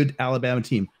the good Alabama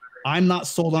team. I'm not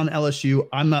sold on LSU.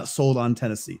 I'm not sold on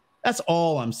Tennessee. That's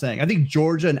all I'm saying. I think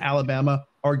Georgia and Alabama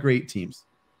are great teams.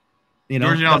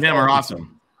 Georgia and Alabama are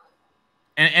awesome.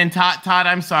 And Todd,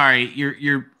 I'm sorry.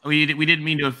 We didn't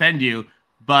mean to offend you,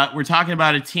 but we're talking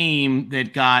about a team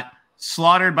that got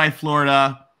slaughtered by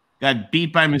Florida, got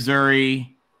beat by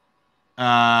Missouri,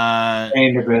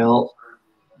 Vanderbilt.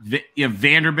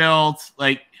 Vanderbilt.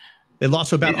 Like they lost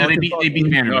to about. They beat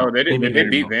Vanderbilt. No, they didn't. They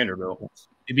beat Vanderbilt.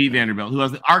 They beat Vanderbilt. Who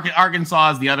was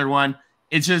Arkansas is the other one.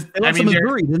 It's just they lost to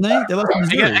Missouri, didn't they? They lost to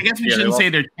Missouri. I guess we shouldn't say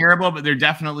they're terrible, but they're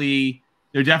definitely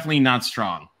not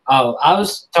strong. Oh, I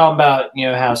was talking about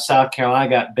how South Carolina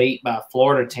got beat by a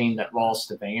Florida team that lost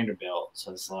to Vanderbilt.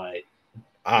 So it's like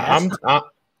I'm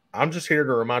just here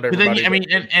to remind everybody. But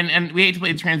then, and we hate to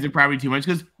play transitive property too much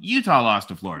because Utah lost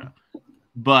to Florida,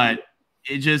 but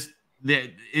it's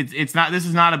not. This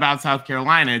is not about South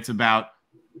Carolina. It's about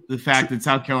the fact that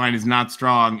South Carolina is not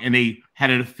strong, and they had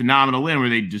a phenomenal win where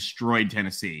they destroyed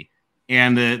Tennessee,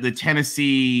 and the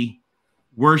Tennessee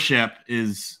worship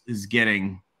is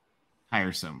getting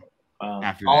tiresome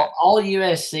after that. All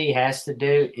USC has to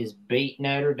do is beat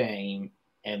Notre Dame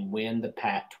and win the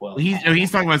Pac-12.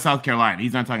 He's talking about South Carolina.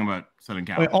 He's not talking about Southern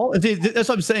California. That's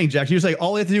what I'm saying, Jack. You're saying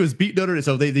all they have to do is beat Notre Dame.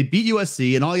 So they beat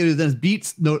USC, and all you got to do then is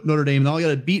beat Notre Dame, and all you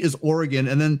got to beat is Oregon,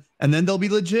 and then they'll be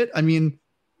legit. I mean,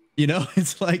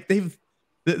 it's like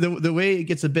the way it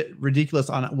gets a bit ridiculous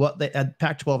on what the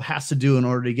Pac-12 has to do in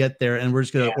order to get there, and we're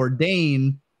just going to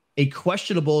ordain a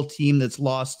questionable team that's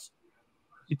lost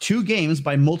 2 games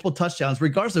by multiple touchdowns,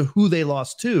 regardless of who they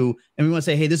lost to, and we want to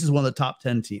say, hey, this is one of the top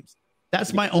 10 teams.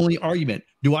 That's my only argument.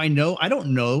 Do I know? I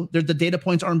don't know. The data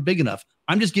points aren't big enough.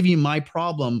 I'm just giving you my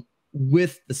problem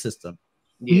with the system.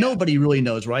 Yeah. Nobody really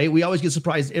knows, right? We always get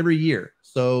surprised every year.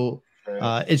 So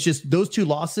it's just those 2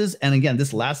 losses, and again,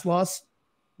 this last loss,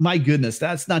 my goodness,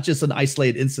 that's not just an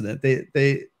isolated incident.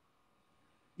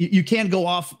 You can't go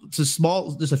off to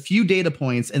just a few data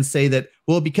points and say that,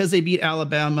 well, because they beat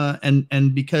Alabama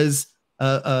and because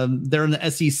they're in the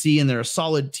SEC and they're a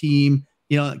solid team,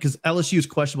 because LSU is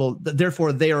questionable,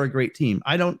 therefore they are a great team.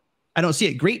 I don't see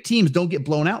it. Great teams don't get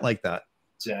blown out like that.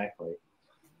 Exactly.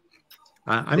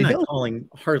 I'm not calling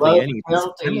hardly any. I'm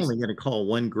only going to call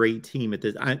one great team at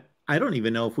this. I don't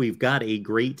even know if we've got a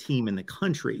great team in the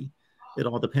country. It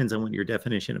all depends on what your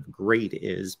definition of great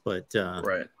is, but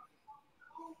right.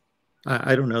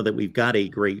 I don't know that we've got a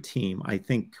great team. I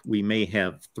think we may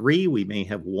have 3, we may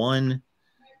have 1,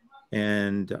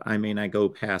 and I may not go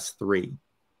past 3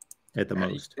 at the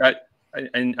most.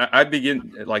 I've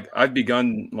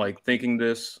begun thinking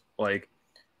this,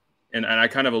 and I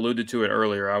kind of alluded to it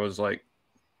earlier. I was like,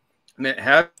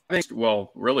 man,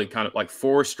 really kind of like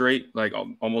 4 straight,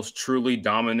 almost truly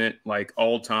dominant,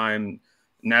 all-time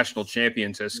national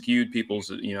champions has skewed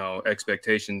people's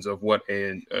expectations of what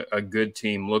a good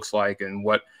team looks like, and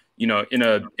what in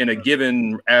a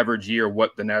given average year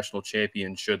what the national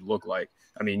champion should look like.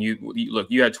 I mean, you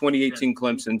had 2018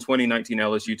 Clemson, 2019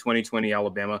 LSU, 2020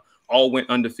 Alabama, all went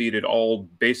undefeated, all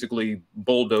basically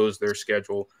bulldozed their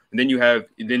schedule, and then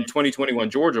 2021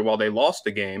 Georgia, while they lost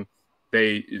the game,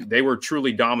 they were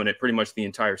truly dominant pretty much the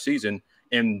entire season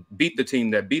and beat the team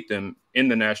that beat them in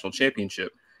the national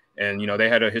championship. And, they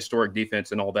had a historic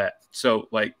defense and all that. So,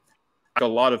 like, a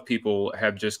lot of people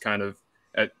have just kind of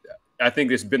I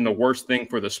think it's been the worst thing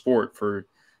for the sport for,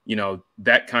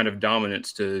 that kind of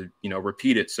dominance to,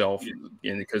 repeat itself,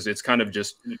 and because it's kind of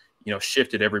just,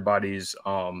 shifted everybody's,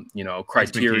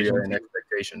 criteria and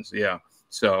expectations. Yeah.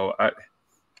 So,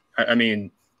 I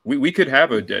mean, we could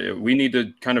have we need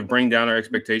to kind of bring down our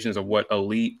expectations of what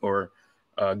elite or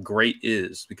great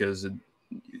is, because,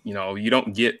 you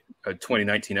don't get a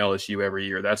 2019 LSU every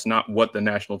year. That's not what the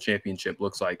national championship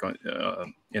looks like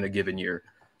in a given year.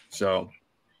 So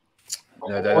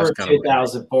or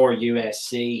 2004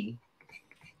 USC.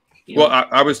 Well,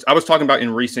 I was talking about in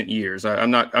recent years.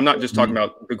 I'm not just talking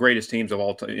about the greatest teams of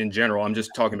all time in general. I'm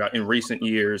just talking about in recent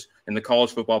years in the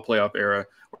college football playoff era,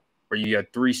 where you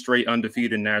had 3 straight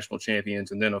undefeated national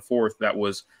champions, and then a fourth that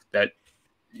was that.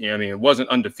 I mean, it wasn't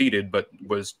undefeated, but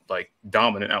was like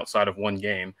dominant outside of one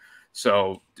game.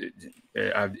 So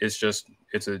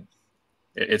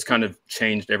it's kind of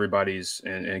changed everybody's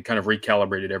and kind of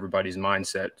recalibrated everybody's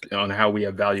mindset on how we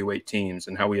evaluate teams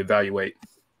and how we evaluate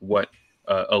what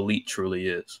elite truly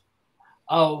is.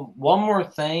 Oh, one more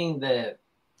thing that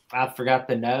I forgot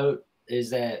to note is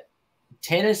that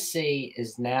Tennessee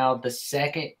is now the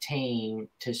second team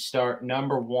to start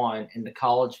number 1 in the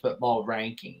college football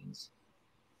rankings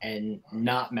and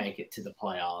not make it to the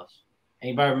playoffs.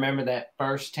 Anybody remember that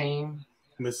first team?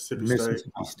 Mississippi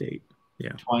State.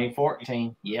 Yeah.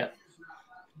 2014. Yep.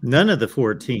 None of the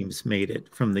 4 teams made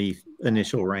it from the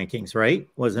initial rankings, right?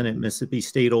 Wasn't it Mississippi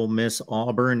State, Ole Miss,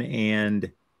 Auburn,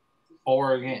 and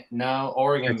Oregon? No,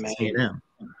 Oregon made it.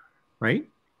 Right?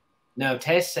 No,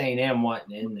 Texas A&M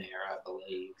wasn't in there, I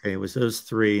believe. Okay, it was those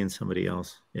 3 and somebody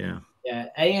else. Yeah. Yeah,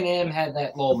 A&M had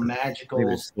that little magical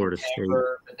Florida State,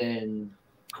 but then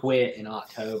quit in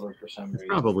October for some reason.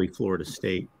 Probably Florida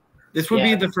State. This would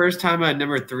be the first time a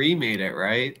number 3 made it,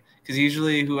 right? Because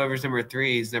usually whoever's number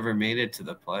 3 has never made it to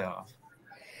the playoff.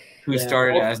 Who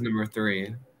started as number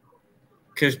 3?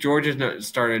 Because Georgia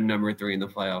started number 3 in the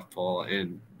playoff poll,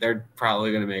 and they're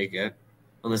probably going to make it,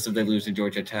 unless if they lose to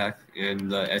Georgia Tech in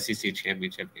the SEC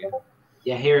championship game.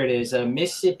 Yeah, here it is.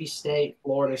 Mississippi State,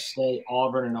 Florida State,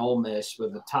 Auburn, and Ole Miss were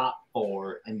the top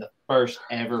 4 in the first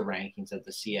ever rankings of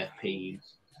the CFP.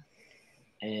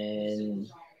 And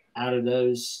out of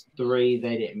those 3,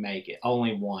 they didn't make it.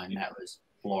 Only one, that was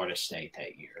Florida State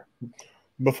that year.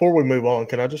 Before we move on,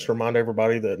 can I just remind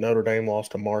everybody that Notre Dame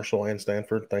lost to Marshall and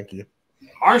Stanford? Thank you.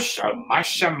 Marshall. I'm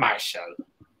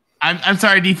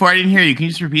sorry, D4, I didn't hear you. Can you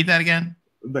just repeat that again?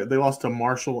 They lost to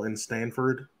Marshall and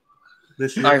Stanford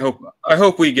this year. I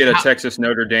hope we get a Texas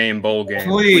Notre Dame bowl game.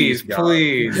 Please.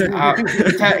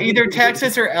 Either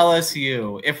Texas or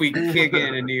LSU if we can't get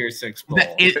in a New Year's Six bowl.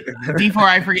 D4,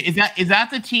 I forget. Is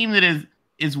that the team that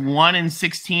is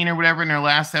 1-16 or whatever in their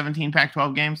last 17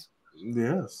 Pac-12 games?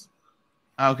 Yes.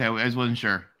 Okay, I just wasn't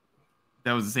sure.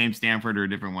 That was the same Stanford or a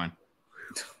different one.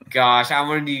 Gosh, I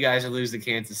wanted you guys to lose to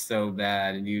Kansas so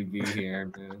bad, and you'd be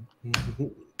here, man.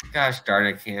 Gosh darn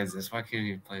it, Kansas. Why can't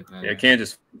you play that? Yeah,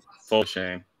 Kansas, full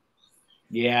shame.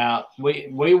 Yeah,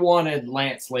 we wanted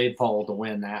Lance Leipold to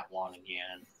win that one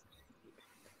again.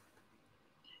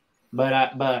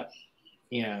 But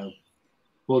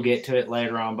we'll get to it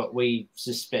later on. But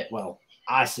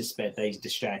I suspect that he's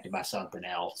distracted by something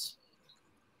else.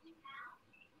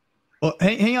 Well,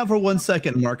 hang out for 1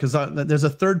 second, Mark, because there's a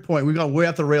third point. We got way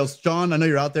off the rails. John, I know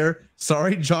you're out there.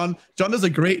 Sorry, John. John does a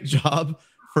great job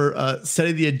for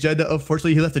setting the agenda.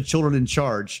 Unfortunately, he left the children in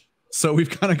charge, so we've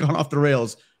kind of gone off the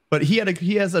rails. But he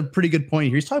has a pretty good point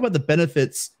here. He's talking about the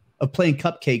benefits of playing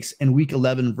cupcakes in Week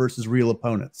 11 versus real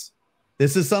opponents.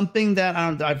 This is something that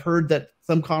I've heard that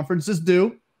some conferences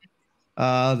do.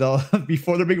 They'll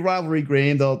before their big rivalry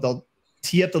game, they'll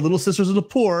tee up the little sisters of the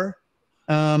poor.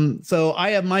 So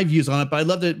I have my views on it, but I'd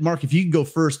love to, Mark, if you can go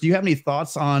first. Do you have any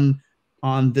thoughts on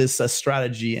this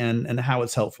strategy and how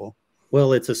it's helpful?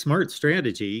 Well, it's a smart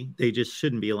strategy. They just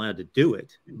shouldn't be allowed to do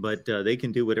it, but they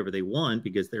can do whatever they want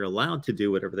because they're allowed to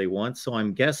do whatever they want. So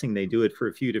I'm guessing they do it for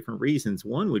a few different reasons.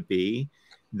 One would be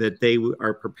that they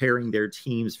are preparing their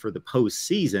teams for the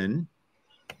postseason.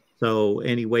 So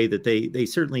any way that they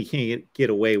certainly can't get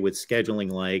away with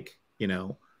scheduling like,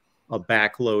 a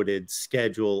backloaded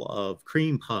schedule of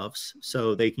cream puffs.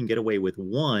 So they can get away with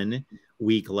 1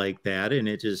 week like that. And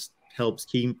it just helps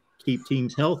keep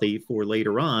teams healthy for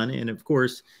later on. And of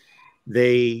course,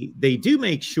 they do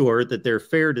make sure that they're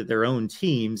fair to their own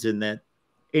teams and that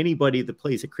anybody that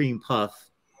plays a cream puff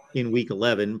in Week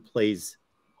 11 plays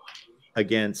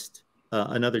against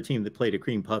another team that played a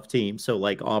cream puff team. So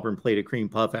like Auburn played a cream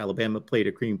puff, Alabama played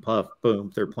a cream puff,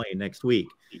 boom, they're playing next week.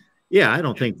 Yeah, I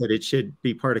don't think that it should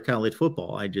be part of college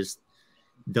football. I just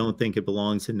don't think it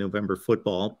belongs in November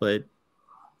football, but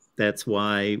that's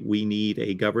why we need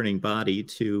a governing body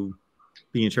to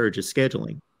be in charge of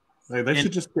scheduling. They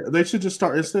should just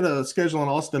start, instead of scheduling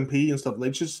Austin P and stuff, they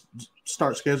just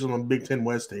start scheduling Big Ten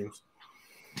West teams.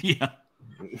 Yeah.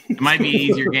 It might be an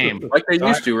easier game. Like they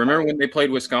used to. Remember when they played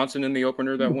Wisconsin in the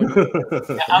opener that winter?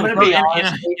 I'm going to be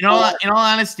honest. In all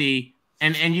honesty,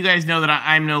 and you guys know that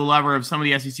I'm no lover of some of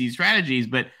the SEC strategies,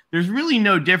 but there's really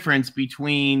no difference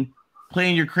between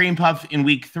playing your cream puff in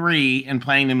week 3 and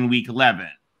playing them in week 11.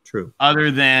 True.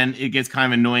 Other than it gets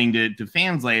kind of annoying to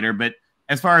fans later. But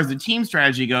as far as the team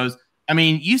strategy goes, I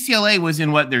mean, UCLA was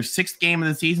in their 6th game of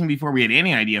the season before we had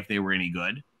any idea if they were any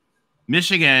good.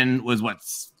 Michigan was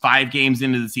 5 games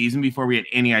into the season before we had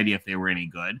any idea if they were any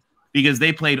good, because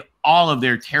they played all of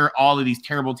these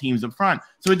terrible teams up front.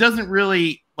 So it doesn't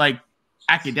really,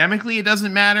 academically, it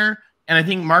doesn't matter. And I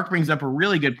think Mark brings up a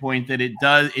really good point that it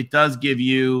does give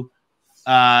you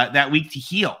that week to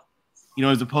heal.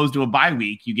 As opposed to a bye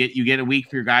week, you get a week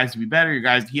for your guys to be better, your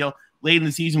guys to heal. Late in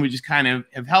the season, which is kind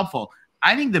of helpful.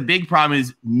 I think the big problem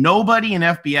is nobody in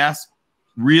FBS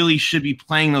really should be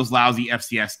playing those lousy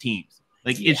FCS teams.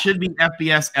 It should be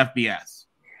FBS.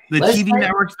 The TV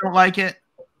networks don't like it.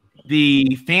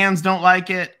 The fans don't like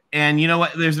it. And you know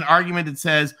what? There's an argument that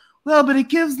says, well, but it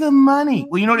gives them money.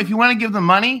 Well, you know what? If you want to give them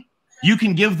money, you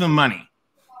can give them money.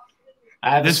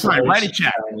 That's fine. Write a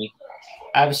check.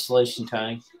 I have a solution,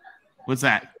 Tony. What's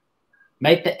that?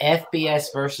 Make the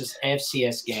FBS versus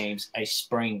FCS games a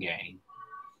spring game.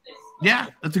 Yeah,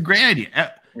 that's a great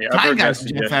idea. Ty guys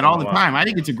suggest that all the time. I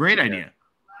think it's a great idea.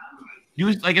 Do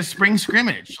a spring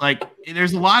scrimmage.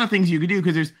 There's a lot of things you could do,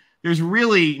 because there's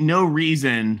really no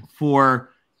reason for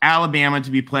Alabama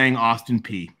to be playing Austin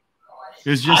P.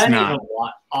 There's just not.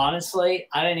 Honestly,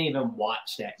 I didn't even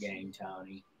watch that game,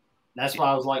 Tony. That's why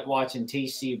I was watching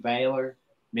TC Baylor,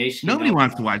 Michigan. Nobody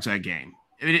wants to watch that game.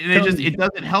 It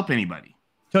doesn't help anybody.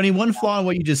 Tony, one flaw in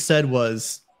what you just said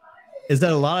is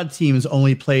that a lot of teams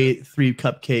only play 3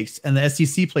 cupcakes, and the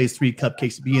SEC plays 3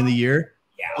 cupcakes at the beginning of the year.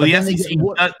 Yeah.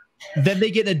 Well, then they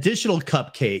get an additional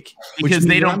cupcake because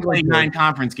they don't play 9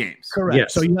 conference games. Correct.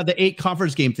 Yes. So you have the 8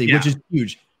 conference game thing, which is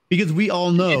huge. Because we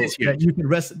all know that you can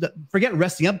forget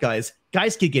resting up guys.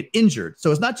 Guys can get injured. So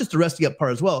it's not just the resting up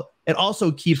part as well. It also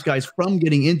keeps guys from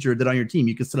getting injured that on your team.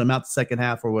 You can sit them out the second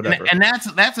half or whatever. And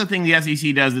that's the thing the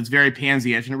SEC does that's very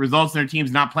pansy-ish, and it results in their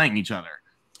teams not playing each other.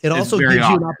 It also gives you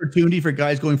an opportunity for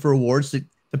guys going for awards to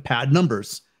pad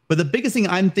numbers. But the biggest thing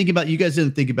I'm thinking about, you guys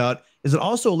didn't think about, is it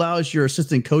also allows your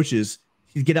assistant coaches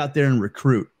to get out there and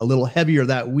recruit a little heavier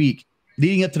that week.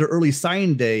 Leading up to the early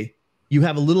signing day, you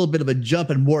have a little bit of a jump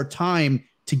and more time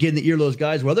to get in the ear of those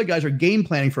guys. Where other guys are game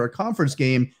planning for a conference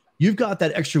game, you've got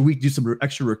that extra week to do some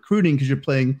extra recruiting because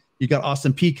you got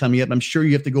Austin P coming up. I'm sure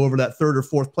you have to go over that 3rd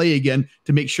or 4th play again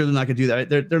to make sure they're not going to do that.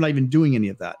 They're not even doing any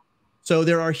of that. So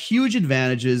there are huge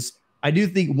advantages. I do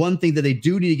think one thing that they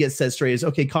do need to get set straight is,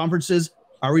 okay, conferences,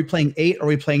 are we playing 8 or are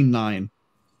we playing 9?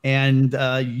 And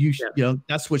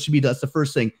that's what should be. That's the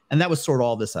first thing. And that would sort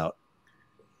all this out.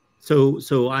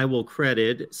 So I will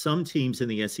credit some teams in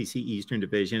the SEC Eastern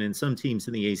Division and some teams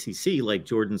in the ACC, like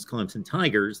Jordan's Clemson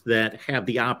Tigers, that have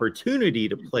the opportunity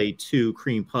to play 2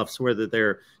 cream puffs, whether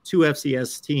they're 2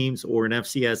 FCS teams or an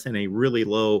FCS and a really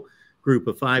low group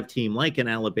of 5 team like an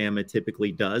Alabama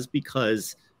typically does,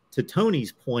 because to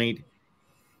Tony's point,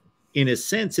 in a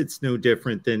sense, it's no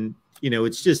different than,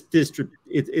 it's just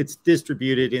it's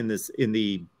distributed in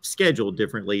the schedule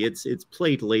differently. It's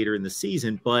played later in the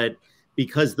season, but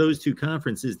because those 2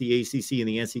 conferences, the ACC and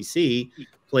the SEC,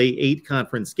 play 8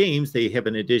 conference games, they have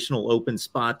an additional open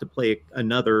spot to play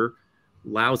another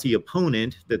lousy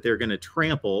opponent that they're going to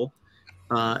trample,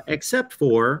 except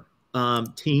for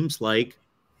teams like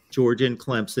Georgia and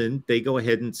Clemson. They go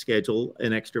ahead and schedule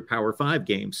an extra Power 5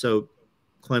 game. So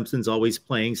Clemson's always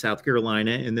playing South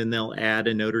Carolina, and then they'll add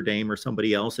a Notre Dame or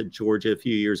somebody else at Georgia a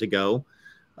few years ago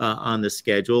on the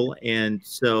schedule. And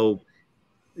so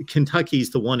Kentucky's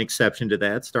the one exception to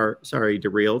that. Sorry,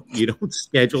 derail. You don't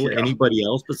schedule anybody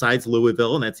else besides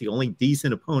Louisville, and that's the only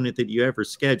decent opponent that you ever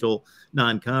schedule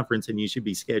non-conference, and you should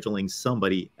be scheduling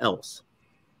somebody else.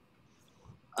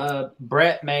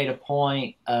 Brett made a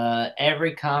point.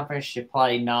 Every conference should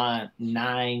play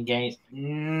nine games.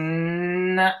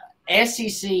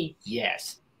 SEC,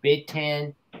 yes. Big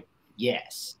Ten,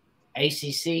 yes.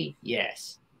 ACC,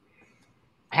 yes.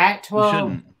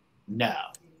 Pac-12, no.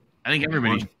 I think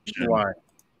everybody should.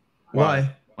 Why?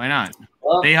 Why not?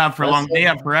 Well, they have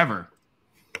forever.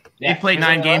 They played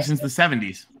 9 games since the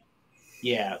 70s.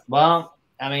 Yeah. Well,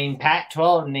 I mean,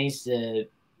 Pac-12 needs to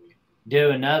do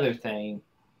another thing,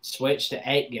 switch to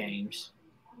 8 games.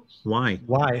 Why?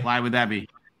 Why would that be?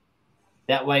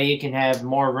 That way you can have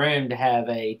more room to have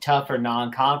a tougher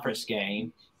non-conference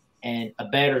game and a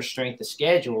better strength of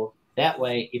schedule. That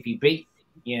way, if you beat,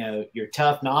 your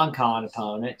tough non-con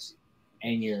opponents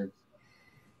and your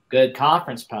good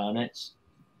conference opponents,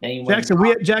 then you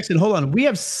win. Jackson, hold on. We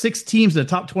have 6 teams in the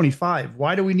top 25.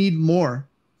 Why do we need more?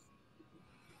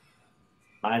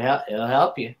 Might help. It'll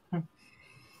help you.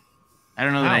 I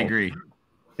don't know that I agree.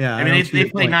 Yeah, I mean, they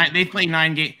played 9. They played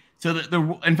 9 games. So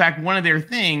in fact, one of their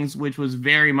things, which was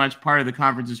very much part of the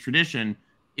conference's tradition,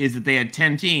 is that they had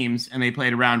 10 teams and they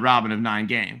played a round robin of 9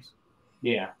 games.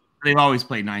 Yeah, they've always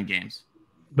played 9 games.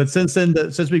 But since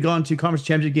we've gone to conference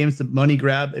championship games, the money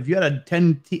grab. If you had a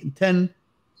 10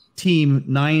 team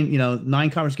 9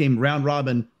 conference game round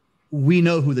robin, we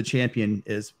know who the champion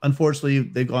is. Unfortunately,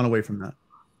 they've gone away from that.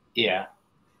 Yeah.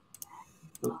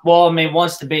 Well, I mean,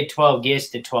 once the Big 12 gets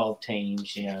to 12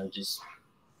 teams, just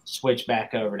switch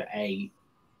back over to 8.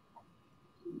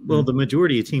 Well, the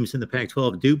majority of teams in the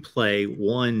Pac-12 do play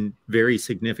one very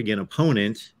significant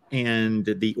opponent, and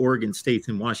the Oregon States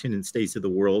and Washington States of the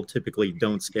world typically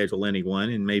don't schedule anyone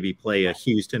and maybe play a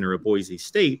Houston or a Boise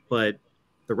State, but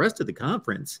the rest of the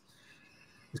conference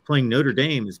is playing Notre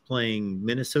Dame, is playing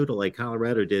Minnesota like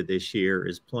Colorado did this year,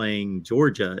 is playing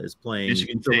Georgia, is playing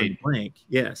Michigan State.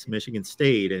 Yes, Michigan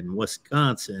State and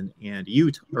Wisconsin and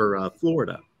Utah or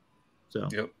Florida. So,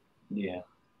 Yeah.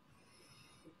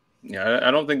 Yeah,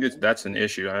 I don't think that's an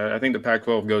issue. I think the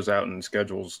Pac-12 goes out and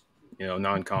schedules,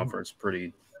 non-conference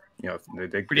pretty,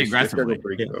 they pretty aggressively.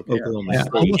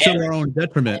 Almost at our own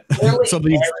detriment. Some of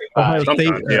these Ohio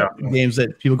State games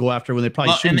that people go after when they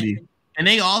probably shouldn't be. And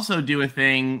they also do a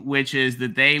thing, which is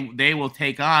that they will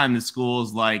take on the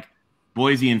schools like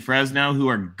Boise and Fresno, who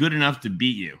are good enough to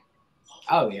beat you.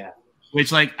 Oh yeah.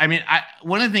 Which, one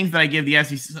of the things that I give the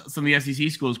SEC, some of the SEC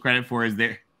schools credit for is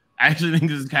I actually think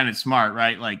this is kind of smart,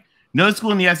 right? Like, no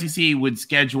school in the SEC would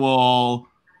schedule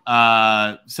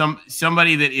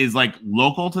somebody that is like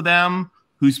local to them,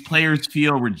 whose players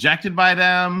feel rejected by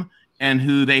them, and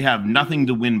who they have nothing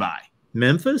to win by.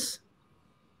 Memphis?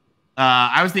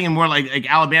 I was thinking more like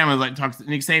Alabama.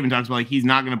 Nick Saban talks about he's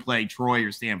not going to play Troy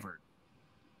or Stanford.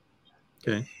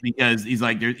 Okay, because he's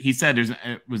like he said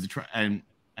was I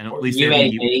don't at least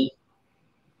UAB.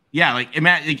 Yeah,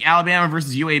 like Alabama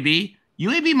versus UAB.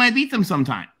 UAB might beat them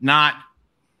sometime, not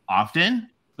often,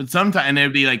 but sometime, and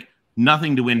there'd be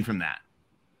nothing to win from that.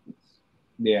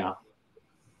 Yeah.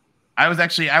 I was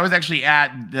actually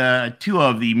at the 2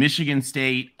 of the Michigan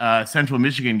State Central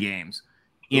Michigan games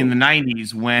in the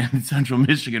 90s when Central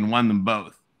Michigan won them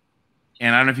both.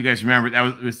 And I don't know if you guys remember,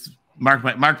 it was Mark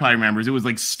probably remembers. It was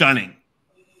stunning.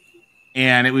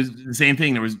 And it was the same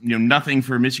thing. There was nothing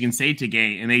for Michigan State to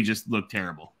gain, and they just looked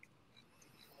terrible.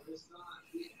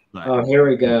 But, oh, here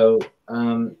we go.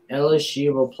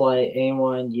 LSU will play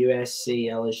A1 USC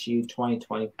LSU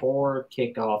 2024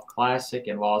 Kickoff Classic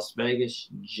in Las Vegas.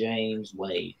 James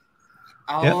Wade.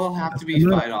 I'll have to be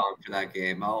fight on for that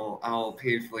game. I'll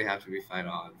painfully have to be fight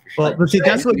on for sure. Well, but see,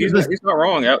 that's what he's not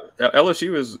wrong.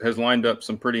 LSU has lined up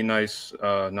some pretty nice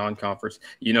non-conference.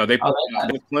 They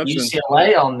Clemson,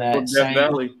 UCLA on that same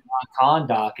non-con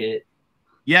docket.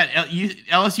 Yeah,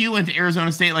 LSU went to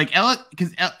Arizona State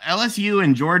because LSU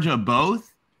and Georgia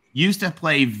both used to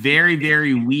play very,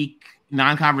 very weak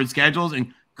non-conference schedules,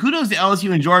 and kudos to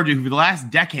LSU and Georgia, who for the last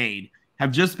decade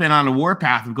have just been on a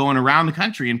warpath of going around the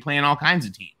country and playing all kinds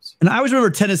of teams. And I always remember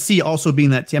Tennessee also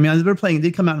being that team. I mean, they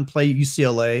come out and play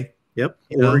UCLA. Yep.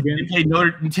 Oregon. They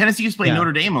played Tennessee used to play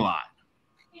Notre Dame a lot.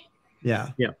 Yeah.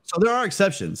 So there are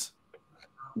exceptions.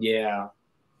 Yeah.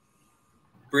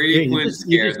 Brady Quinn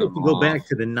scared them off. Go back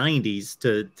to the 90s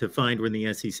to find when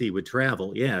the SEC would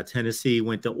travel. Yeah, Tennessee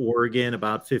went to Oregon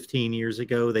about 15 years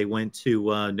ago. They went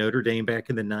to Notre Dame back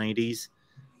in the 90s.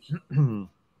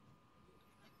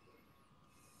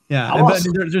 Yeah, but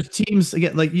there's teams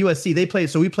again like USC. They play,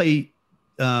 so we play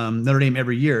Notre Dame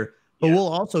every year. But we'll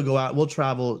also go out. We'll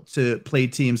travel to play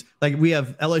teams like we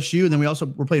have LSU, and then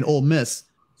we're playing Ole Miss.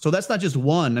 So that's not just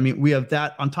one. I mean, we have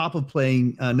that on top of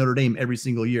playing Notre Dame every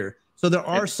single year. So there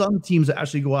are some teams that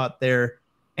actually go out there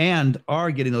and are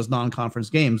getting those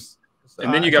non-conference games.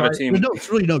 And then you got a team. There's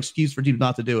really no excuse for teams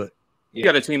not to do it. You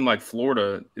got a team like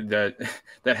Florida that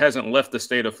hasn't left the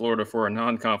state of Florida for a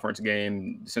non-conference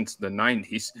game since the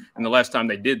 90s, and the last time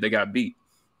they did, they got beat.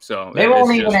 So they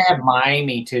won't even have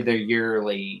Miami to their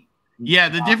yearly. Yeah,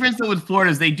 the difference though with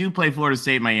Florida is they do play Florida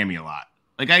State, Miami a lot.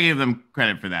 I give them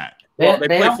credit for that. Well, they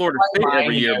play Florida State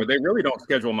every year, but they really don't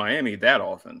schedule Miami that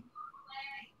often.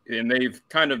 And they've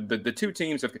kind of the two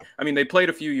teams have. I mean, they played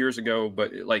a few years ago,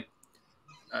 but like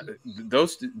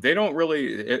those, they don't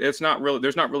really. It's not really.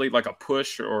 There's not really like a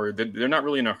push, or they're not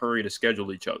really in a hurry to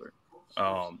schedule each other.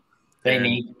 They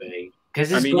need to be.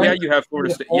 I mean, yeah, you have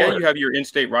Florida State. Yeah, you have your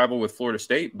in-state rival with Florida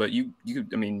State, but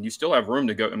I mean, you still have room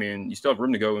to go. I mean, you still have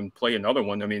room to go and play another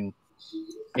one. I mean,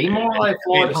 be more like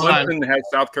Florida. Clemson has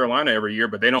South Carolina every year,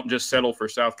 but they don't just settle for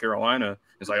South Carolina.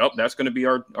 It's like, oh, that's going to be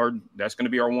our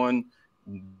one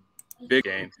big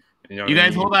game. You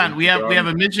guys, hold on. We have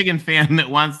a Michigan fan that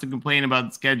wants to complain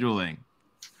about scheduling.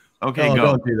 Okay, go.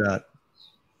 Don't do that.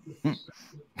 Can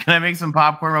I make some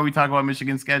popcorn while we talk about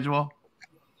Michigan's schedule?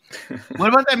 What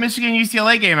about that Michigan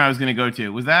UCLA game I was going to go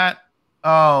to? Was that?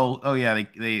 Oh yeah,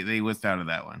 they whisked out of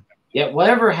that one. Yeah,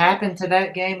 whatever happened to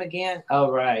that game again?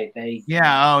 Oh right,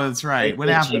 that's right. What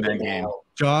happened to that game?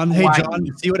 John, hey John,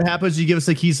 you see what happens? You give us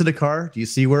the keys to the car. Do you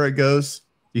see where it goes?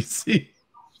 Do you see?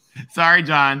 Sorry,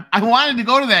 John. I wanted to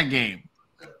go to that game.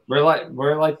 We're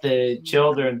like the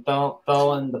children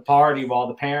throwing the party while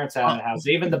the parents out of the house.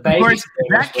 Even the babies. Of course,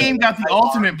 that game got the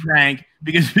ultimate prank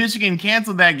because Michigan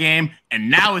canceled that game, and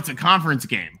now it's a conference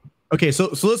game. Okay, so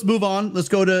let's move on. Let's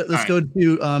go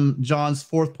to John's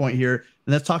fourth point here,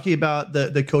 and that's talking about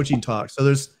the coaching talk. So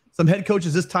there's some head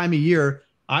coaches this time of year.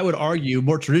 I would argue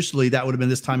more traditionally that would have been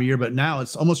this time of year, but now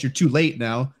it's almost you're too late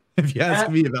now if you ask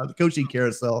me about the coaching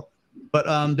carousel.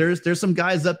 But there's some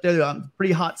guys up there on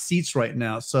pretty hot seats right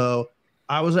now. So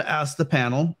I was asked the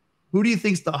panel, who do you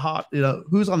think's the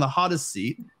who's on the hottest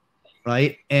seat,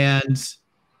 right? And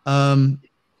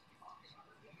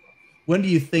when do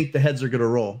you think the heads are going to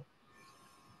roll?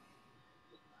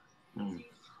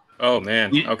 Oh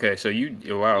man. Okay, so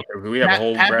wow. We have a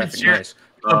whole graphic. Nice.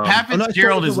 Pat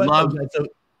Fitzgerald is loved. So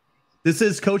this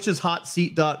is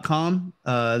coacheshotseat.com.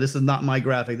 This is not my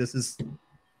graphic. This is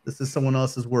someone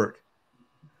else's work.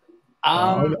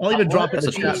 I'll even drop it in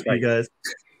the chat for you guys.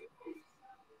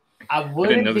 I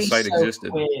wouldn't be so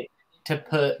quick to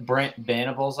put Brent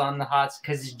Venables on the hot seat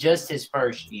because it's just his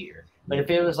first year. But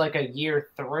if it was like a year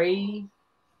 3,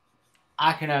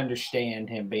 I can understand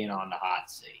him being on the hot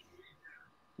seat.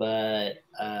 But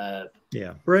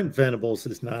yeah, Brent Venables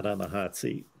is not on the hot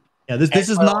seat. Yeah, this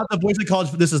is not the voice of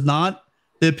college. This is not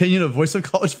the opinion of Voice of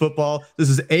College Football. This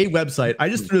is a website. I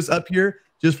just threw this up here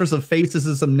just for some faces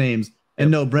and some names. And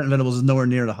no, Brent Venables is nowhere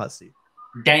near the hot seat.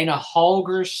 Dana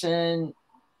Holgorsen,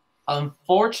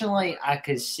 unfortunately, I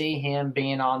could see him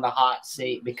being on the hot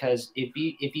seat because if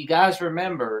you guys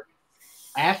remember,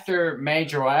 after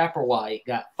Major Applewhite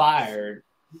got fired.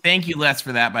 Thank you, Les,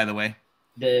 for that, by the way.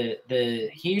 The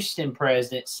Houston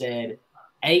president said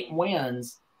 8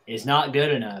 wins is not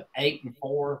good enough.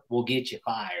 8-4 will get you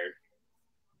fired.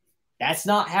 That's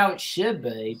not how it should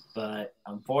be, but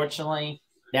unfortunately,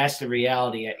 that's the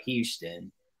reality at Houston.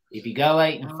 If you go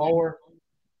 8-4,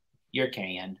 you're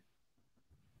canned.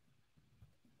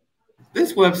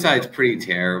 This website's pretty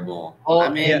terrible. Well, I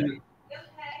mean,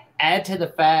 add to the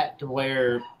fact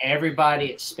where everybody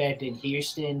expected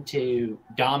Houston to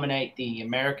dominate the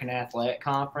American Athletic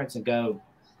Conference and go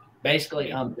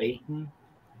basically unbeaten.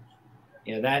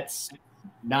 That's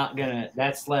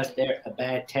left there a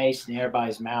bad taste in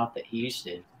everybody's mouth at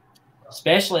Houston.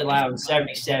 Especially allowing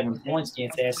 77 points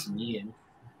against SMU.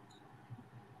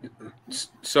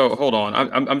 So hold on,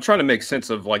 I'm trying to make sense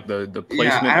of like the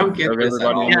placement of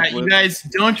everybody. Yeah, you guys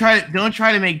don't try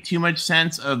to make too much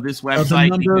sense of this website.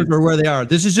 The numbers or where they are.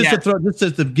 This is just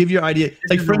to give you an idea.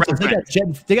 Like for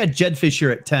instance, they got Jed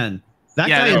Fisher at 10. That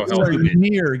guy is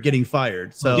near getting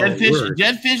fired. So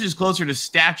Jed Fish is closer to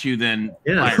statue than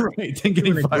fired. Right, than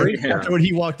getting fired after what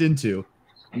he walked into.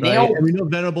 Right? And we know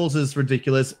Venables is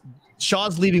ridiculous.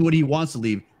 Shaw's leaving when he wants to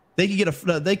leave. They could get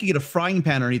a frying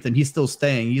pan or anything. He's still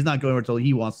staying. He's not going until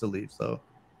he wants to leave. So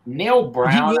Neil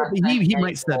Brown, he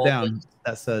might step down.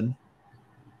 That said,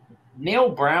 Neil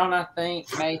Brown, I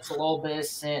think makes a little bit of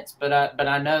sense. But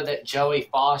I know that Joey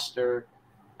Foster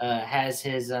has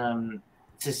his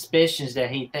suspicions that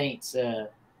he thinks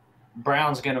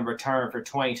Brown's going to return for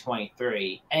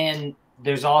 2023. And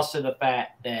there's also the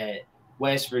fact that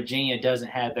West Virginia doesn't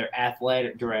have their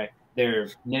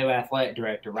new athletic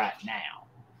director right now.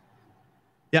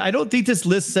 Yeah, I don't think this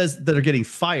list says that they're getting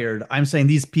fired. I'm saying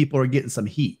these people are getting some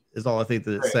heat is all I think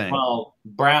that it's saying. Well,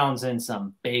 Brown's in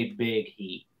some big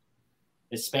heat,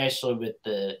 especially with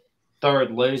the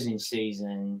 3rd losing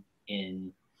season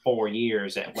in 4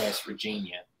 years at West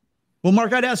Virginia. Well,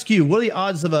 Mark, I'd ask you, what are the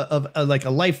odds of a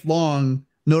lifelong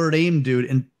Notre Dame dude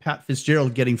and Pat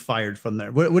Fitzgerald getting fired from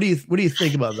there? What do you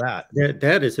think about that?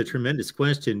 That is a tremendous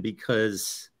question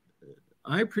because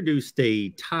I produced a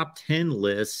top 10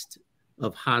 list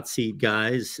of hot seat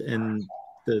guys, and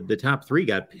the top 3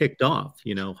 got picked off.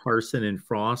 You know, Harsin and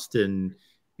Frost and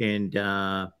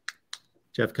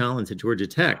Jeff Collins at Georgia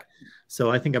Tech. So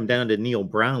I think I'm down to Neil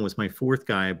Brown was my 4th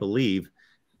guy, I believe.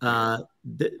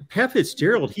 Pat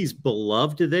Fitzgerald, he's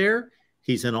beloved there.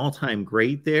 He's an all-time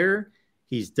great there.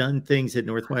 He's done things at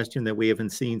Northwestern that we haven't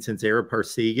seen since Ara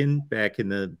Parsegan back in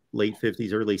the late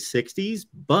 50s, early 60s.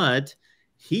 But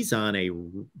he's on a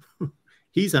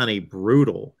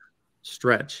brutal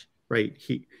stretch, right?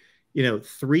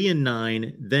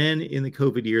 3-9. Then in the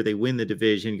COVID year, they win the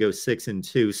division, go 6-2,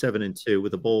 7-2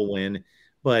 with a bowl win.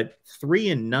 But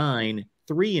 3-9,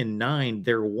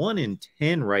 they're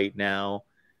 1-10 right now.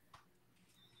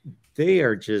 They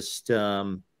are just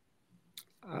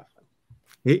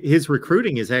his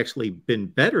recruiting has actually been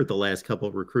better the last couple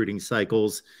of recruiting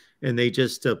cycles, and they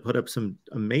just put up some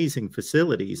amazing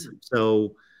facilities.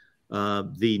 So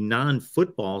the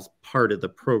non-football part of the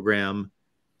program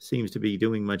seems to be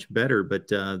doing much better, but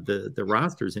the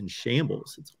roster's in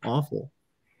shambles. It's awful.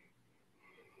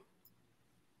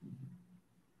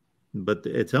 But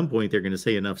at some point, they're going to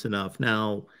say enough's enough.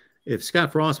 Now, if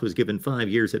Scott Frost was given 5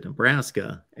 years at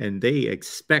Nebraska and they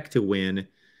expect to win,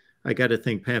 I got to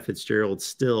think Pat Fitzgerald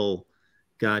still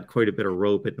got quite a bit of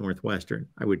rope at Northwestern,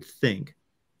 I would think.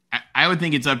 I would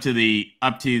think it's up to the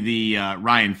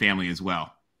Ryan family as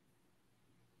well.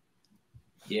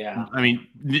 Yeah. I mean,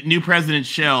 new President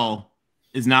Schill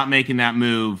is not making that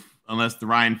move unless the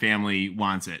Ryan family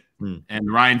wants it. And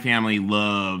the Ryan family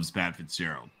loves Pat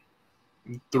Fitzgerald.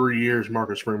 3 years,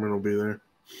 Marcus Freeman will be there.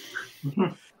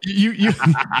 You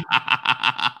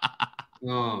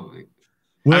Oh my.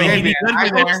 Well, I mean,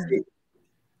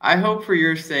 I hope for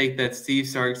your sake that Steve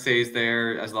Sark stays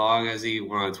there as long as he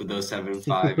wants with those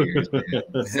 7-5 years.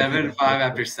 7-5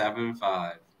 after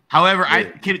 7-5. However,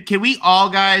 can we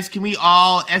all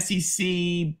SEC,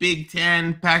 Big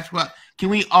Ten, Pac-12, can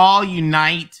we all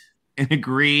unite and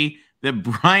agree that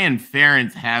Brian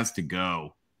Ferentz has to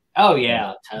go? Oh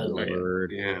yeah, totally.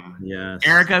 Yeah. Yes.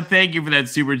 Erica, thank you for that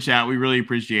super chat. We really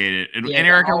appreciate it. And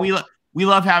Erica, we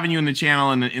love having you in the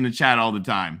channel and in the chat all the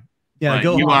time. Yeah, but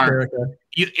go you on, are,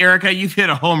 Erica, you've hit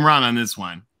a home run on this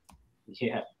one.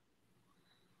 Yeah.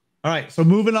 All right, so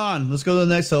moving on. Let's go to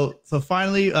the next. So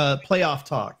finally, playoff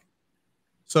talk.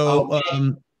 So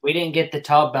we didn't get to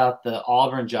talk about the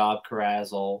Auburn job,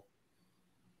 Carrazzle.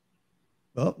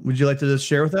 Well, would you like to just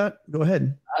share with that? Go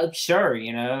ahead. Sure,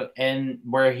 and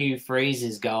where Hugh Freeze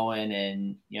is going,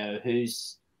 and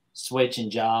who's switching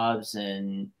jobs,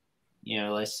 and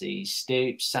let's see,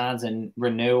 Stoops signs a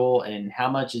renewal, and how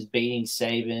much is beating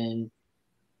Saban,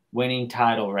 winning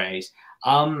title race.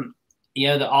 The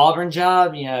Auburn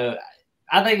job,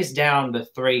 I think it's down to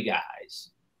 3 guys,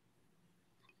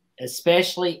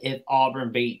 especially if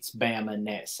Auburn beats Bama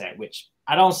next set, which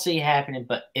I don't see happening,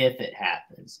 but if it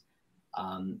happens.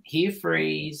 Hugh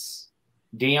Freeze,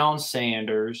 Deion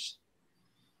Sanders,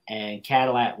 and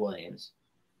Cadillac Williams.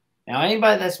 Now,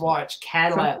 anybody that's watched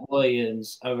Cadillac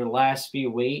Williams over the last few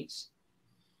weeks,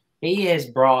 he has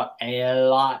brought a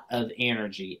lot of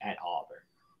energy at Auburn.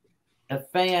 The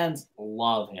fans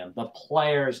love him. The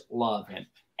players love him.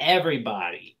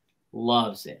 Everybody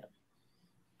loves him.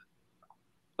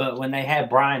 But when they had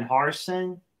Brian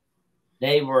Harsin,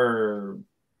 they were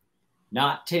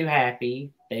not too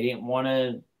happy. They didn't want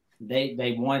to.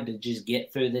 They wanted to just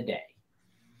get through the day.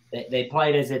 They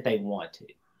played as if they want to.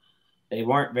 They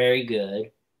weren't very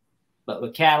good, but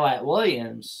with Cadillac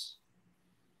Williams,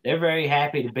 they're very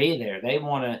happy to be there. They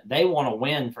want to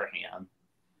win for him.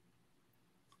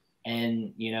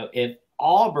 And if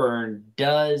Auburn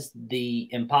does the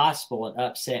impossible and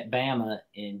upset Bama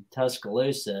in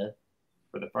Tuscaloosa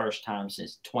for the first time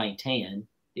since 2010,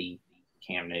 the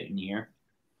Cam Newton year,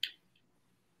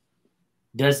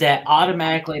 does that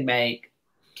automatically make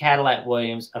Cadillac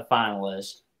Williams a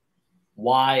finalist?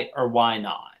 Why or why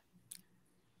not?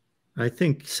 I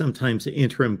think sometimes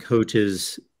interim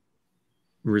coaches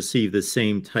receive the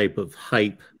same type of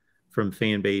hype from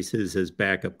fan bases as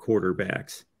backup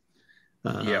quarterbacks.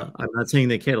 I'm not saying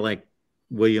that Cadillac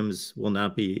Williams will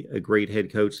not be a great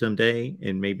head coach someday,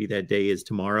 and maybe that day is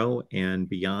tomorrow and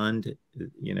beyond,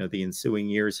 the ensuing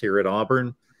years here at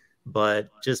Auburn. But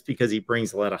just because he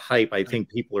brings a lot of hype, I think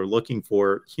people are looking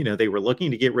for, they were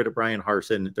looking to get rid of Brian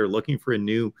Harsin. They're looking for a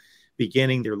new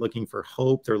beginning. They're looking for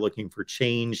hope. They're looking for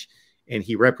change. And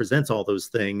he represents all those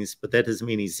things, but that doesn't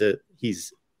mean he's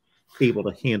able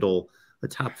to handle a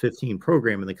top 15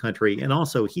 program in the country. And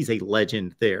also he's a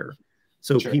legend there.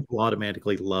 So people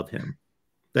automatically love him.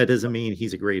 That doesn't mean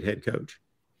he's a great head coach.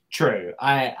 True.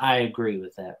 I agree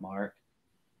with that, Mark.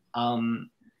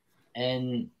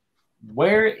 And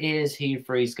where is Hugh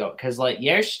Freeze going? Because like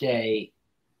yesterday,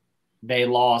 they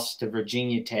lost to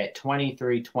Virginia Tech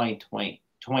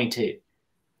 23-22.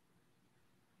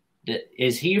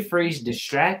 Is Hugh Freeze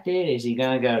distracted? Is he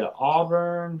going to go to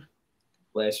Auburn,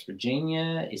 West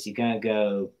Virginia? Is he going to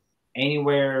go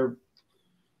anywhere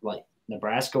like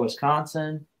Nebraska,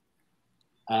 Wisconsin?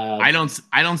 I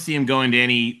don't see him going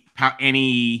to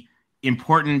any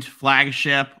important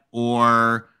flagship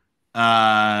or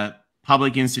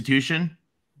public institution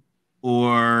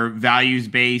or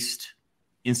values-based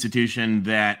institution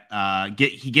that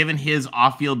given his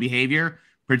off-field behavior,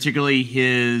 particularly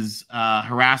his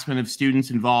harassment of students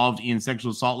involved in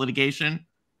sexual assault litigation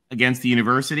against the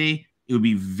university, it would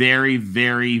be very,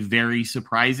 very, very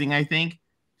surprising, I think,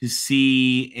 to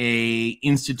see a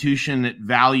institution that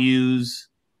values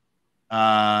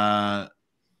like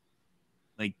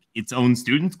its own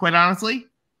students, quite honestly,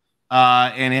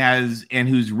 and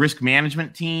whose risk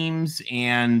management teams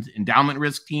and endowment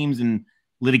risk teams and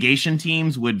litigation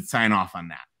teams would sign off on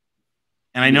that.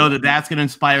 And I know that that's going to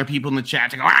inspire people in the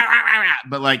chat to go, rah, rah, rah, rah.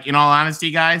 But like, in all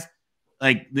honesty, guys,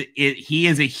 like he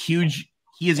is a huge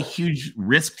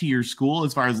risk to your school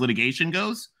as far as litigation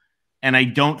goes. And I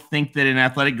don't think that an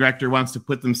athletic director wants to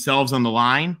put themselves on the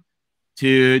line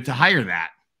to hire that.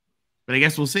 But I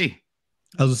guess we'll see.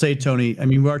 I was going to say, Tony, I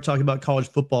mean, we are talking about college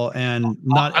football and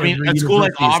not. I mean, a school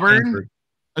like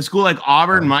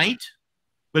Auburn might,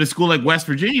 but a school like West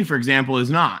Virginia, for example, is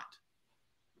not.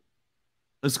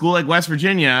 A school like West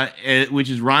Virginia, which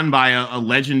is run by a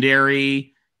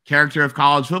legendary character of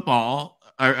college football,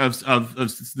 of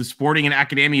the sporting and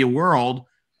academia world,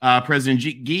 President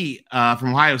Gee from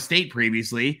Ohio State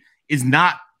previously, is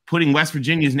not putting West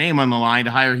Virginia's name on the line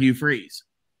to hire Hugh Freeze.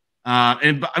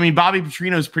 And I mean, Bobby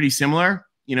Petrino is pretty similar,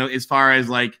 you know, as far as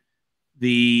like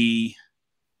the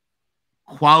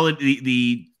quality,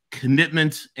 the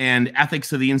commitment and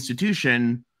ethics of the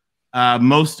institution.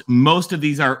 Most of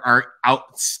these are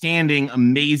outstanding,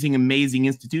 amazing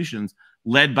institutions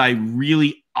led by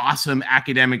really awesome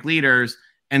academic leaders.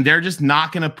 And they're just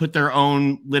not going to put their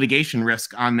own litigation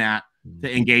risk on that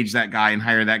to engage that guy and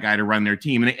hire that guy to run their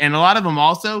team. And a lot of them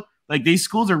also, like, these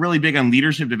schools are really big on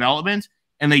leadership development,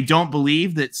 and they don't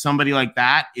believe that somebody like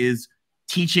that is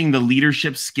teaching the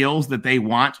leadership skills that they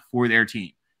want for their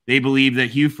team. They believe that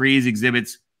Hugh Freeze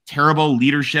exhibits terrible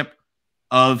leadership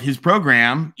of his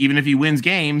program, even if he wins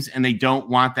games, and they don't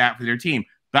want that for their team.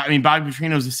 But I mean, Bobby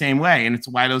Petrino is the same way, and it's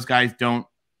why those guys don't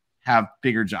have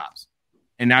bigger jobs.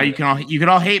 And now you can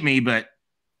all hate me, but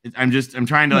I'm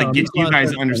trying to like get you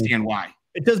guys to understand why.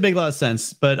 It does make a lot of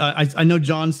sense, but I know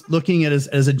John's looking at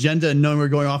his agenda and knowing we're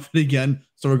going off it again,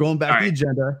 so we're going back to the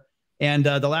agenda. And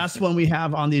the last one we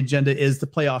have on the agenda is the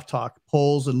playoff talk,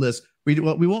 polls and lists. We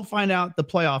won't find out the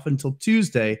playoff until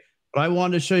Tuesday, but I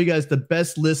wanted to show you guys the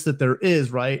best list that there is,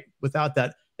 right? Without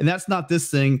that, and that's not this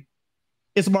thing.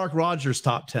 It's Mark Rogers'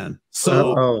 top 10.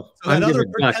 So another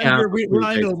pretender. We're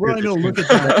not going to look at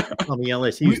that.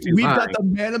 We've got the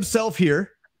man himself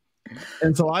here.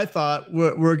 And so I thought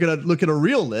we're going to look at a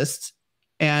real list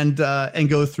and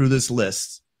go through this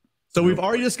list. So we've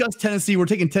already discussed Tennessee. We're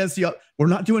taking Tennessee up. We're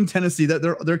not doing Tennessee. That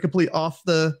they're completely off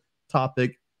the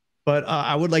topic. But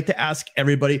I would like to ask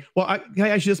everybody. Well, can I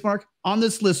ask you this, Mark? On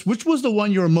this list, which was the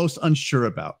one you were most unsure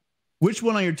about? Which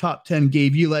one on your top 10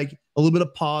 gave you like a little bit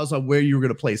of pause on where you were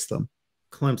going to place them?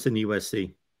 Clemson,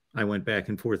 USC. I went back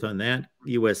and forth on that.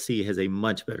 USC has a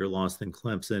much better loss than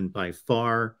Clemson by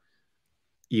far.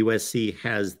 USC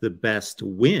has the best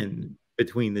win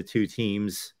between the two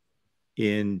teams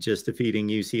in just defeating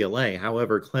UCLA.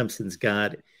 However, Clemson's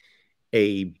got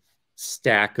a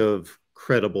stack of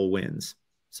credible wins.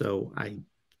 So I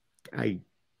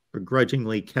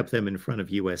begrudgingly kept them in front of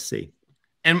USC.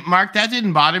 And Mark, that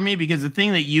didn't bother me because the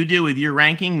thing that you do with your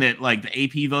ranking that like the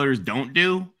AP voters don't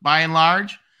do by and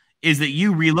large is that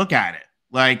you relook at it.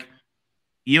 Like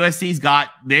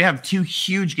they have two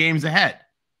huge games ahead.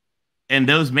 And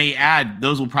those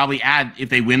will probably add if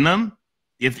they win them.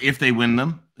 If they win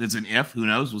them, it's an if, who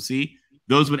knows? We'll see.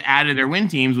 Those would add to their win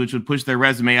teams, which would push their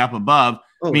resume up above.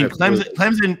 I mean,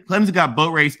 Clemson got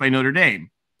boat raced by Notre Dame.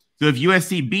 So if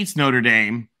USC beats Notre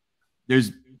Dame,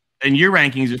 in your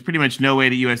rankings, there's pretty much no way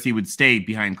that USC would stay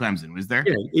behind Clemson, was there?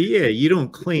 Yeah. You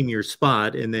don't claim your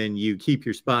spot, and then you keep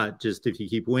your spot just if you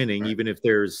keep winning, even if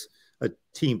there's a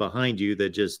team behind you that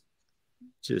just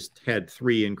had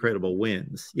three incredible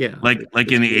wins. Yeah,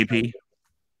 like in the AP.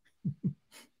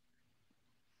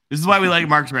 This is why we like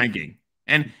Mark's ranking,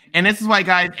 and this is why,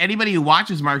 guys, anybody who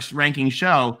watches Mark's ranking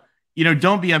show,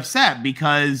 don't be upset,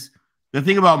 because the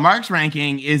thing about Mark's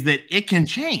ranking is that it can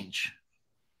change.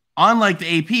 Unlike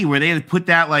the AP, where they put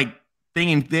that like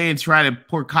thing and they try to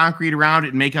pour concrete around it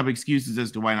and make up excuses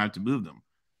as to why not to move them.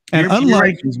 And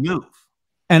unlike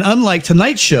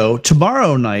tonight's show,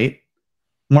 tomorrow night,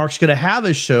 Mark's going to have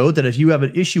a show that if you have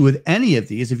an issue with any of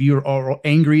these, if you're all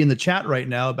angry in the chat right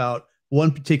now about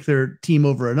one particular team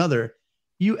over another,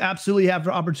 you absolutely have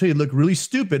the opportunity to look really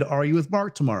stupid. Are you with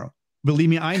Mark tomorrow? Believe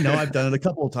me, I know I've done it a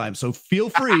couple of times. So feel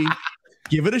free,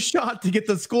 give it a shot to get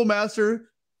the schoolmaster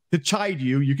to chide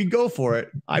you. You can go for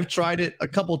it. I've tried it a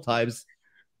couple of times.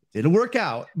 Didn't work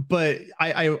out, but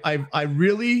I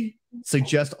really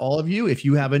suggest all of you, if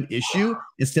you have an issue,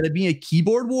 instead of being a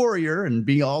keyboard warrior and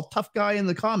being all tough guy in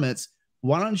the comments,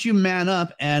 why don't you man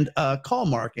up and call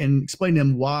Mark and explain to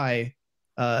him why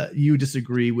you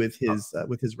disagree with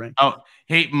his rank. Oh,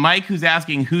 hey, Mike, who's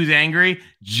asking who's angry?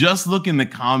 Just look in the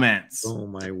comments. Oh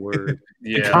my word!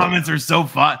 The comments are so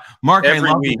fun. Mark, I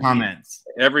love the comments.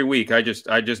 Every week, I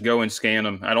just go and scan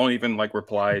them. I don't even like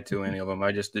reply to any of them.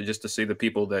 I just to see the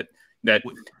people that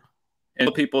and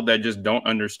the people that just don't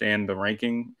understand the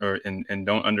ranking and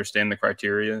don't understand the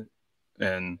criteria,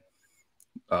 and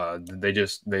they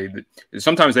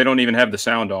sometimes they don't even have the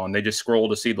sound on. They just scroll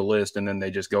to see the list and then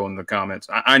they just go in the comments.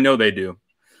 I know they do,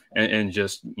 and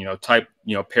just type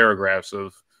paragraphs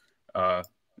of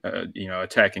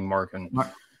attacking Mark and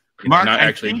Mark not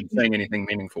actually saying anything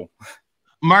meaningful.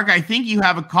 Mark, I think you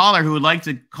have a caller who would like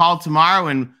to call tomorrow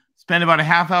and spend about a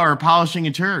half hour polishing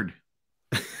a turd.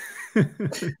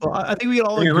 Well, I think we can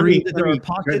all agree that there are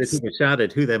pockets. Take a shot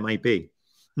at who that might be.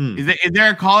 Is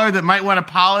there a caller that might want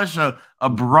to polish a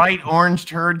bright orange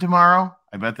turd tomorrow?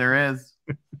 I bet there is.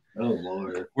 Oh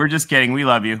Lord. We're just kidding. We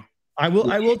love you. I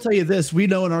will tell you this. We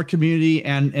know in our community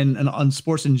and on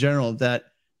sports in general that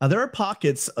there are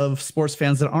pockets of sports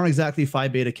fans that aren't exactly Phi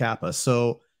Beta Kappa.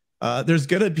 So there's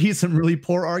going to be some really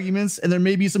poor arguments and there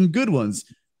may be some good ones.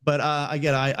 But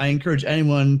again, I encourage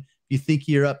anyone, if you think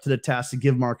you're up to the task, to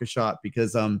give Mark a shot,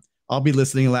 because I'll be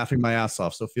listening and laughing my ass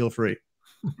off. So feel free.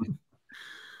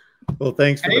 Well,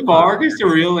 thanks. Hey, Mark, it's the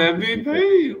real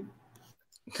MVP.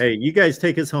 Hey, you guys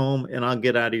take us home, and I'll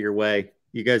get out of your way.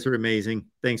 You guys are amazing.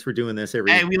 Thanks for doing this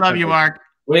every. Hey, we love you, Mark.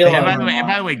 And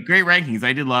by the way, great rankings.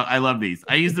 I love these.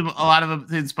 I used them a lot of them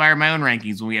to inspire my own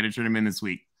rankings when we had to turn them in this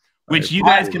week, which you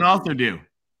guys can also do.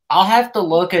 I'll have to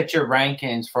look at your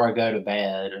rankings before I go to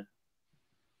bed,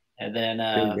 and then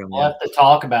we'll have to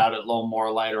talk about it a little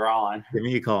more later on. Give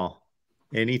me a call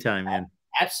anytime, man.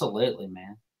 Absolutely,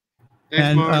 man.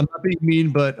 And not being mean,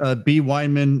 but B.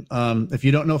 Weinman, if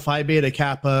you don't know Phi Beta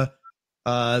Kappa,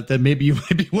 then maybe you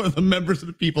might be one of the members of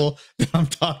the people that I'm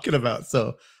talking about.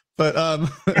 So, but so with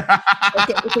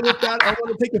that, I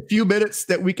want to take a few minutes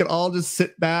that we can all just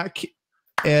sit back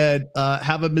and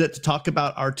have a minute to talk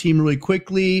about our team really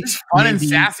quickly. It's fun and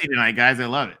sassy tonight, guys. I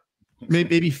love it.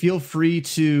 Maybe feel free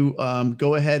to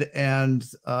go ahead and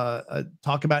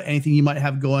talk about anything you might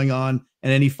have going on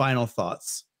and any final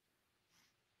thoughts.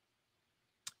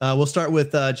 We'll start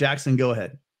with Jackson. Go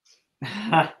ahead.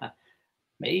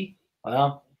 Me?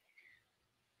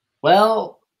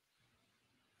 Well,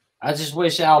 I just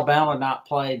wish Alabama not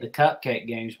played the cupcake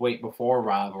games week before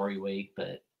rivalry week.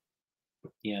 But,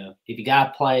 if you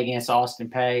got to play against Austin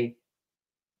Peay,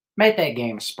 make that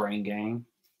game a spring game.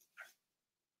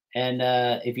 And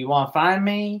if you want to find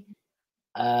me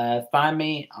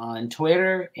on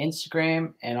Twitter,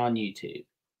 Instagram, and on YouTube.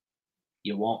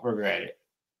 You won't regret it.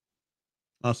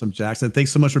 Awesome, Jackson.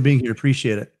 Thanks so much for being here.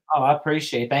 Appreciate it. Oh, I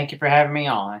appreciate it. Thank you for having me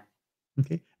on.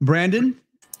 Okay. Brandon?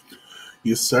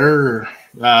 Yes, sir.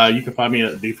 You can find me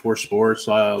at D4 Sports,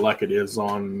 like it is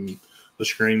on the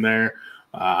screen there.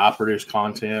 I produce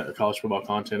content, college football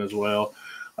content as well.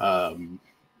 I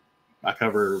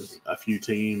cover a few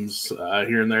teams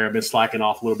here and there. I've been slacking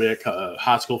off a little bit.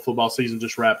 High school football season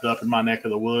just wrapped up in my neck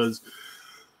of the woods.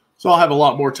 So I'll have a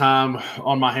lot more time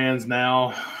on my hands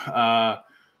now.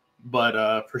 But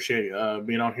appreciate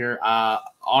being on here.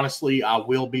 Honestly, I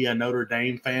will be a Notre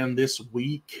Dame fan this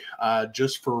week,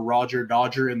 just for Roger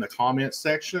Dodger in the comments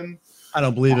section. I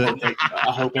don't believe it.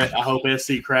 I hope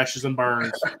SC crashes and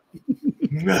burns. What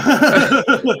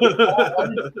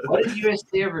did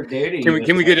USC ever do to you?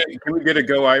 Can we get a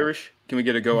go Irish? Can we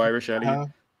get a go Irish out of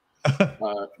you?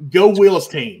 Go Willis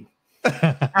team. We'll take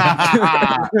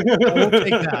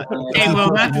that. Hey,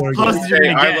 well, that's as close as you're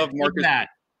going to get. I love Marcus.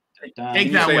 Take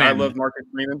that win. I love Marcus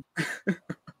Freeman.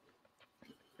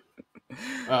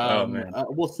 Oh man,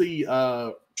 we'll see.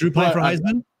 Drew Pine for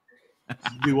Heisman.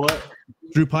 Do what?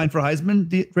 Drew Pine for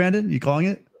Heisman. Brandon, you calling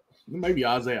it? Maybe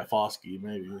Isaiah Foskey.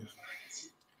 Maybe.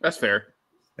 That's fair.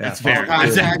 Yeah, that's fair.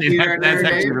 That's actually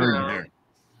really fair.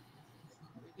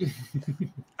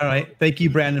 All right. Thank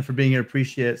you, Brandon, for being here.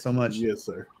 Appreciate it so much. Yes,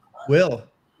 sir. Will.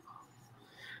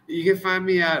 You can find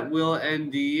me at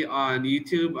WillND on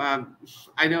YouTube.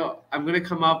 I know I'm going to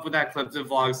come up with that Clemson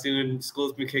vlog soon.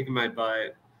 School's been kicking my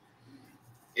butt.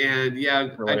 And, yeah,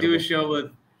 Relatable. I do a show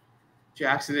with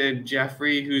Jackson and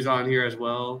Jeffrey, who's on here as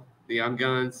well, the Young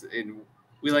Guns. And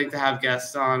we like to have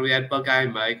guests on. We had Buckeye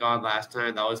and Mike on last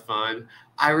time. That was fun.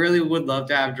 I really would love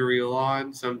to have Darrell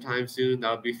on sometime soon.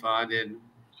 That would be fun. And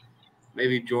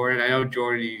maybe Jordan. I know,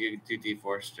 Jordan, you do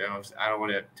D-Force shows. I don't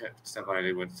want to step on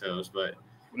anyone's toes, but –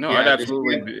 no, yeah,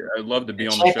 I'd love to be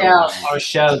on the show. Check out our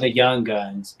show, The Young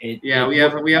Guns. We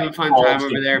have a fun time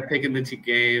over there picking the two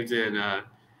games and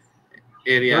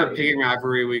picking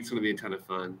rivalry week's gonna be a ton of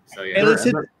fun. So yeah, hey, let's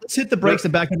hit the brakes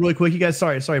and back in really quick. You guys,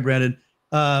 sorry, Brandon.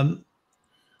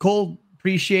 Cole,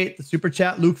 appreciate the super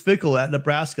chat. Luke Fickle at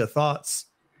Nebraska, thoughts?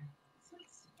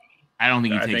 I don't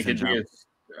think he takes that job.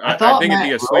 I think it'd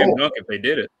be a slam dunk if they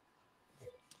did it.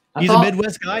 He's a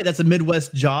Midwest guy. That's a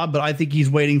Midwest job, but I think he's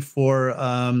waiting for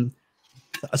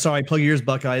sorry, plug your ears,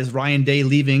 Buckeyes. Ryan Day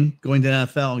leaving, going to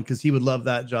NFL, because he would love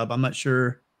that job. I'm not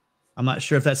sure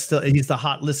if that's still he's the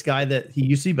hot list guy that he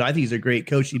used to be, but I think he's a great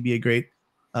coach. He'd be a great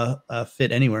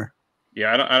fit anywhere.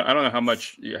 Yeah, I don't know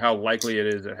how likely it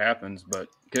is it happens, but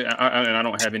I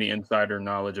don't have any insider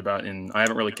knowledge about, and I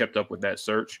haven't really kept up with that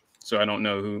search, so I don't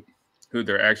know who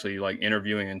they're actually like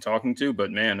interviewing and talking to.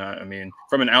 But man, I mean,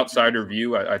 from an outsider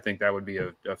view, I think that would be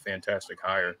a fantastic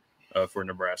hire for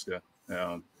Nebraska.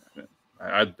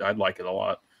 I'd like it a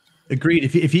lot. Agreed.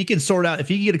 If he can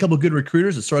get a couple of good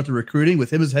recruiters and start the recruiting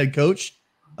with him as head coach,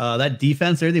 that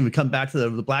defense, everything would come back to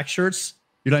the black shirts.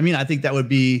 You know what I mean? I think that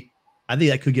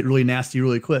could get really nasty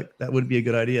really quick. That would be a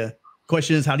good idea.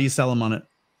 Question is, how do you sell them on it?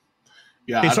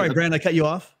 Yeah. Hey, sorry, Brandon, I cut you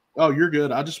off. Oh, you're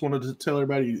good. I just wanted to tell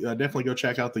everybody, definitely go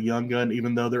check out the Young Gun,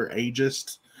 even though they're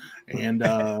ageist. And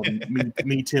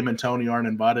me, Tim, and Tony aren't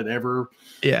invited ever.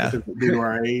 Yeah, due to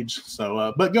our age.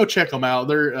 So, but go check them out.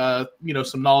 They're,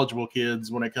 some knowledgeable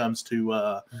kids when it comes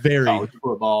to college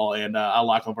football, and I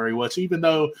like them very much. Even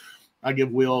though I give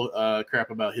Will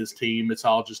crap about his team, it's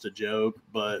all just a joke.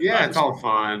 But yeah, it's all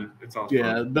fun.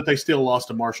 Fun. But they still lost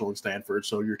to Marshall and Stanford,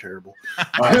 so you're terrible.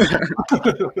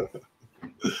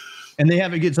 And they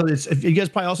have a good. So if you guys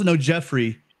probably also know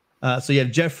Jeffrey. So you have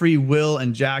Jeffrey, Will,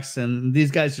 and Jackson. These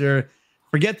guys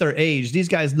forget their age. These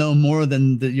guys know more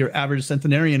than your average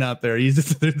centenarian out there.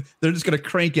 They're just going to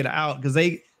crank it out because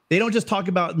they don't just talk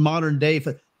about modern day.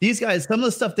 These guys, some of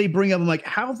the stuff they bring up, I'm like,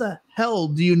 how the hell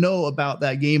do you know about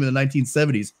that game in the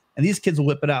 1970s? And these kids will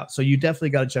whip it out. So you definitely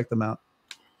got to check them out.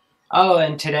 Oh,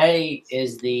 and today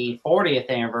is the 40th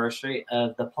anniversary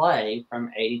of the play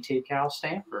from '82 Cal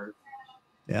Stanford.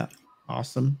 Yeah.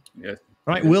 Awesome. Yeah. All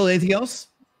right, Will, anything else?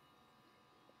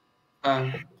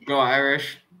 Go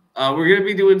Irish. We're going to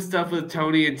be doing stuff with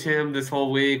Tony and Tim this whole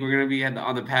week. We're going to be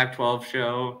on the Pac-12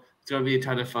 show. It's going to be a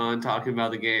ton of fun talking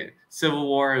about the game, Civil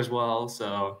War as well.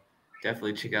 So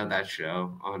definitely check out that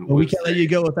show on Wednesday. We can't let you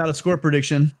go without a score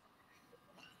prediction.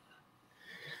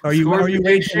 Are you waiting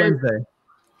for Wednesday?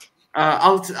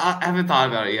 I haven't thought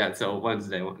about it yet. So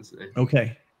Wednesday.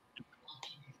 Okay.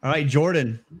 All right,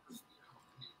 Jordan.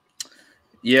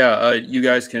 Yeah, you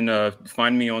guys can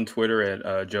find me on Twitter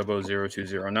at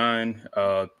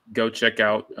Jobo0209. Go check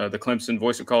out the Clemson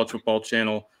Voice of College Football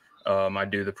channel. I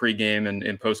do the pregame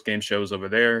and post-game shows over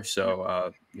there.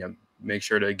 So, make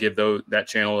sure to give that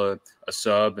channel a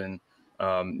sub and,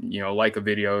 like a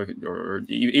video, or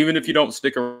even if you don't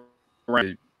stick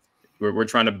around, we're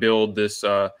trying to build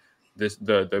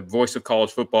the Voice of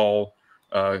College Football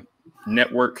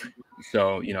network.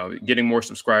 So, getting more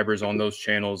subscribers on those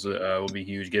channels will be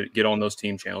huge. Get on those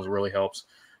team channels really helps.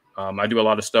 I do a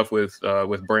lot of stuff with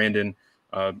Brandon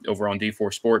over on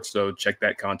D4 Sports, so check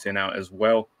that content out as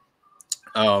well.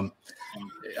 Other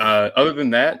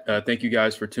than that, thank you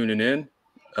guys for tuning in.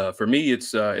 For me,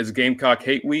 it's Gamecock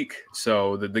Hate Week,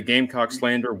 so the Gamecock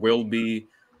slander will be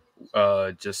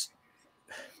just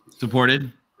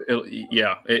supported.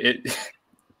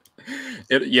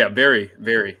 Very,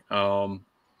 very.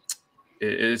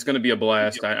 It's going to be a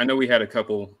blast. I know we had a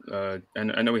couple. I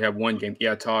know we have one game.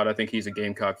 Yeah, Todd, I think he's a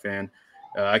Gamecock fan.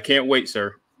 I can't wait,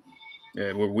 sir.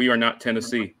 We are not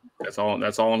Tennessee. That's all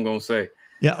I'm going to say.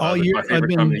 Yeah, all year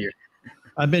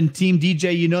I've been Team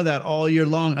DJ. You know that all year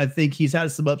long. I think he's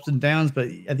had some ups and downs, but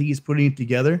I think he's putting it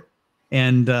together.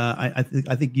 And I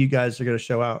think you guys are going to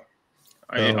show out.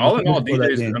 I mean, all in all,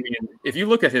 DJ's. I mean, if you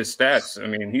look at his stats, I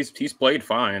mean, he's played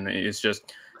fine. It's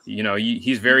just,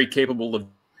 he's very capable of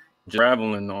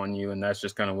traveling on you, and that's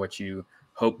just kind of what you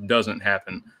hope doesn't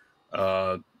happen.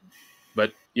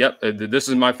 But yep, this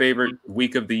is my favorite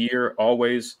week of the year.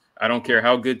 Always. I don't care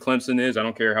how good Clemson is. I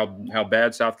don't care how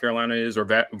bad South Carolina is, or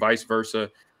vice versa.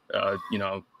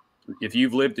 if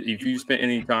you've spent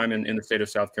any time in the state of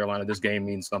South Carolina, this game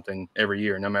means something every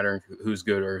year, no matter who's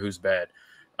good or who's bad.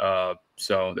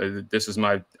 So this is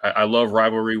I love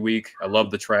rivalry week. I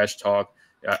love the trash talk.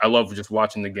 I love just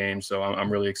watching the game. So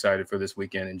I'm really excited for this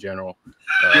weekend in general.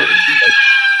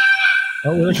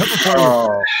 They're coming for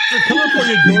you. They're coming for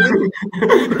you, Jordan.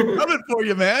 They're coming for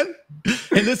you, man.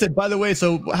 Hey, listen, by the way,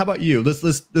 so how about you?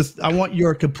 Let's I want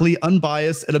your complete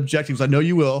unbiased and objective, because I know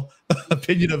you will,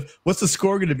 opinion of what's the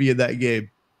score going to be in that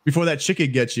game before that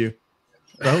chicken gets you.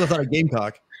 I hope that's not a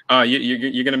Gamecock.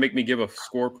 You're going to make me give a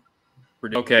score.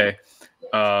 Okay.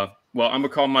 Well, I'm going to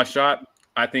call my shot.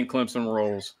 I think Clemson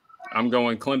rolls. I'm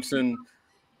going Clemson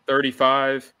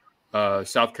 35,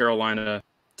 South Carolina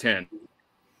 10.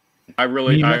 I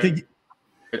think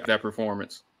that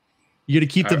performance. You're going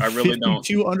to keep them I really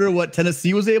 52 don't. Under what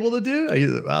Tennessee was able to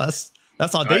do? Wow,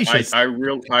 that's audacious. I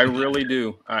really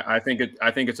do. I think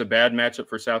it's a bad matchup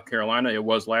for South Carolina. It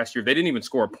was last year. They didn't even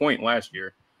score a point last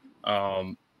year.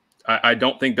 I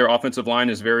don't think their offensive line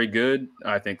is very good.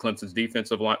 I think Clemson's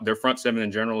defensive line, their front seven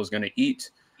in general, is going to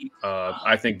eat.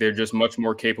 I think they're just much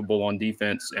more capable on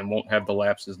defense and won't have the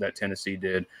lapses that Tennessee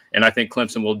did. And I think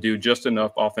Clemson will do just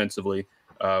enough offensively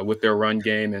with their run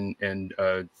game and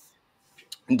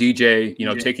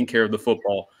DJ, taking care of the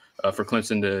football for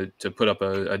Clemson to put up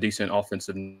a decent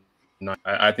offensive night.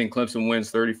 I think Clemson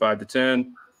wins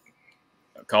 35-10.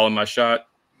 Calling my shot.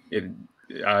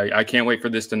 I can't wait for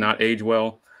this to not age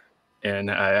well.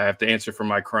 And I have to answer for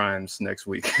my crimes next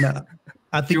week. No,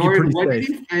 I think Jordan, you're pretty what safe.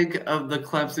 do you think of the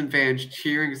Clemson fans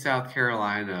cheering South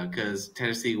Carolina because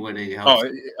Tennessee winning?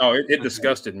 It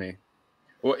disgusted me.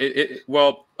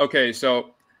 Well, okay,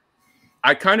 so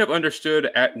I kind of understood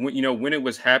when it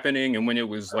was happening and when it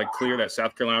was like clear that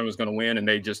South Carolina was going to win, and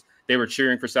they were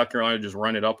cheering for South Carolina to just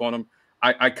run it up on them.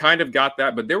 I kind of got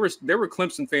that, but there were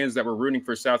Clemson fans that were rooting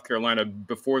for South Carolina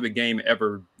before the game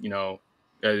ever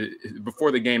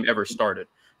started,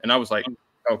 and I was like,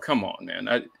 oh, come on,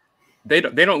 man. They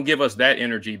don't give us that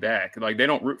energy back. Like they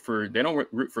don't root for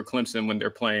Clemson when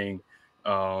they're playing,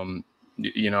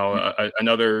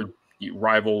 another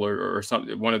rival or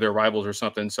something, one of their rivals or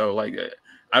something. So like,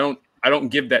 I don't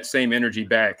give that same energy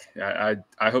back.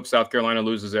 I hope South Carolina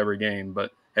loses every game,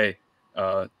 but hey,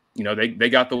 they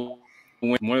got the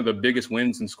win, one of the biggest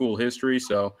wins in school history.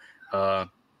 So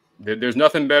there's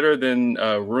nothing better than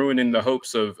ruining the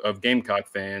hopes of Gamecock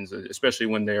fans, especially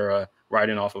when they're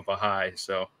riding off of a high.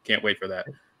 So can't wait for that.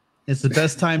 It's the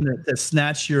best time to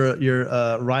snatch your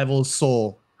rival's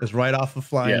soul is right off of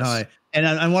flying high. And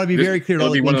I want to be very clear.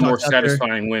 It'll be one of the more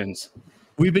satisfying wins.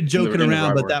 We've been joking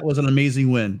around, but that was an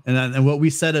amazing win. And what we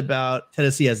said about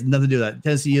Tennessee has nothing to do with that.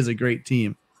 Tennessee is a great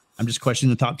team. I'm just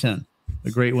questioning the top 10. A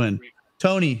great win.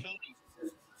 Tony.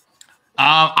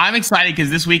 I'm excited because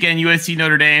this weekend USC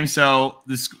Notre Dame. So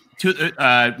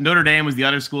Notre Dame was the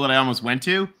other school that I almost went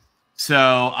to. So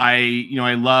I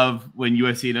love when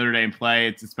USC and Notre Dame play.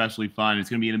 It's especially fun. It's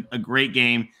going to be a great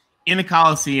game in the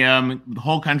Coliseum, the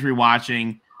whole country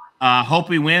watching. Hope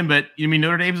we win, but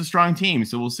Notre Dame's a strong team,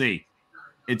 so we'll see.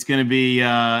 It's going to be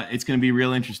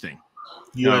real interesting.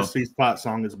 USC's fight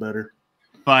song is better.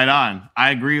 Fight on.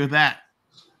 I agree with that.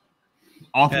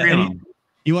 All three of them.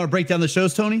 You want to break down the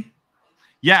shows, Tony?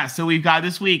 Yeah, so we've got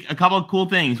this week a couple of cool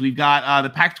things. We've got the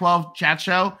Pac-12 chat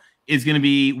show is going to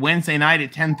be Wednesday night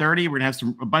at 10:30. We're going to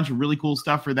have a bunch of really cool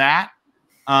stuff for that,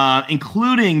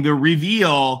 including the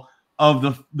reveal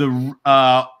of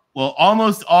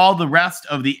almost all the rest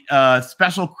of the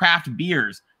special craft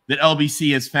beers that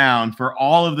LBC has found for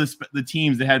all of the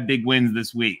teams that had big wins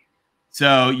this week.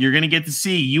 So you're going to get to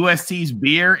see USC's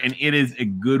beer, and it is a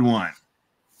good one.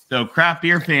 So craft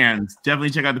beer fans,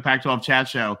 definitely check out the Pac-12 chat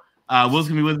show. Will's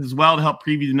going to be with us as well to help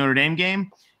preview the Notre Dame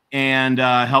game and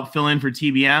help fill in for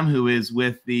TBM, who is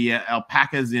with the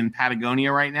alpacas in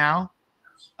Patagonia right now.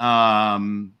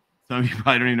 Some of you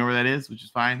probably don't even know where that is, which is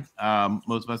fine.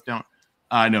 Most of us don't.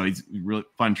 No, it's a really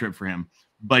fun trip for him.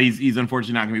 But he's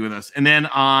unfortunately not going to be with us. And then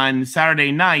on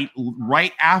Saturday night,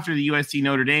 right after the USC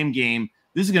Notre Dame game,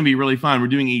 this is going to be really fun. We're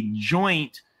doing a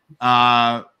joint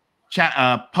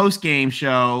post-game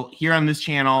show here on this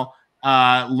channel,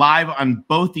 live on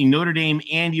both the Notre Dame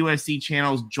and USC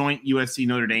channels, joint USC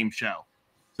Notre Dame show.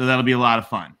 So that'll be a lot of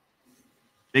fun.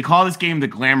 They call this game the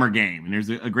Glamour Game, and there's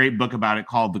a great book about it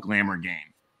called The Glamour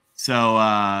Game.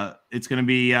 So it's going to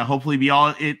be hopefully be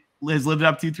all it has lived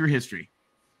up to through history.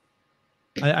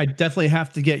 I definitely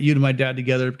have to get you and my dad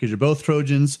together because you're both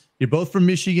Trojans. You're both from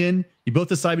Michigan. You both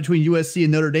decide between USC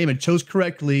and Notre Dame and chose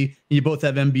correctly. And you both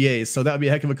have MBAs. So that would be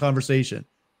a heck of a conversation.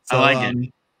 So, I like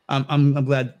it. I'm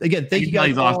glad. Again, thank you guys.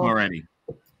 He's awesome already.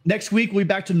 Next week we'll be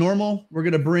back to normal.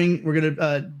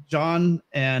 John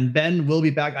and Ben will be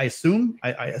back. I assume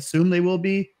they will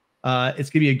be. It's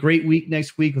gonna be a great week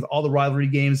next week with all the rivalry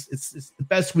games. It's the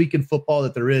best week in football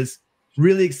that there is.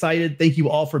 Really excited. Thank you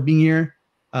all for being here.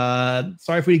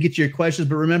 Sorry if we didn't get to your questions,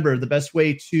 but remember the best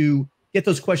way to get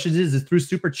those questions is through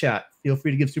Super Chat. Feel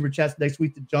free to give Super Chats next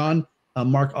week to John.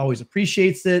 Mark always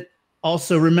appreciates it.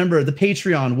 Also, remember the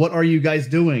Patreon. What are you guys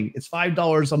doing? It's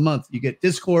 $5 a month. You get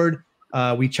Discord.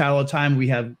 We chat all the time. We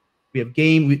have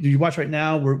game. You watch right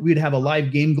now. We'd have a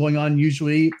live game going on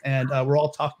usually, and we're all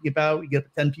talking about. We get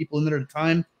 10 people in there at a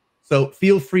time. So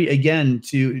feel free again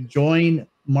to join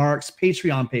Mark's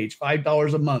Patreon page.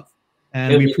 $5 a month,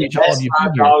 and we appreciate all of you.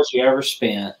 $5 you ever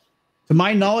spent. To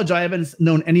my knowledge, I haven't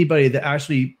known anybody that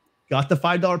actually got the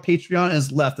 $5 Patreon and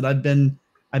has left. And I've been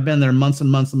there months and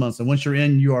months and months. And once you're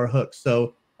in, you are hooked.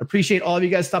 So appreciate all of you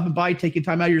guys stopping by, taking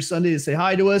time out of your Sunday to say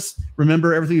hi to us.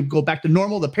 Remember, everything will go back to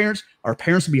normal. Our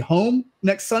parents will be home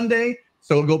next Sunday.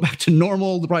 So we'll go back to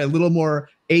normal, probably a little more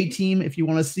A-team if you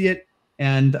want to see it.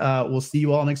 And we'll see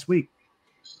you all next week.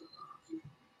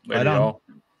 Later, y'all.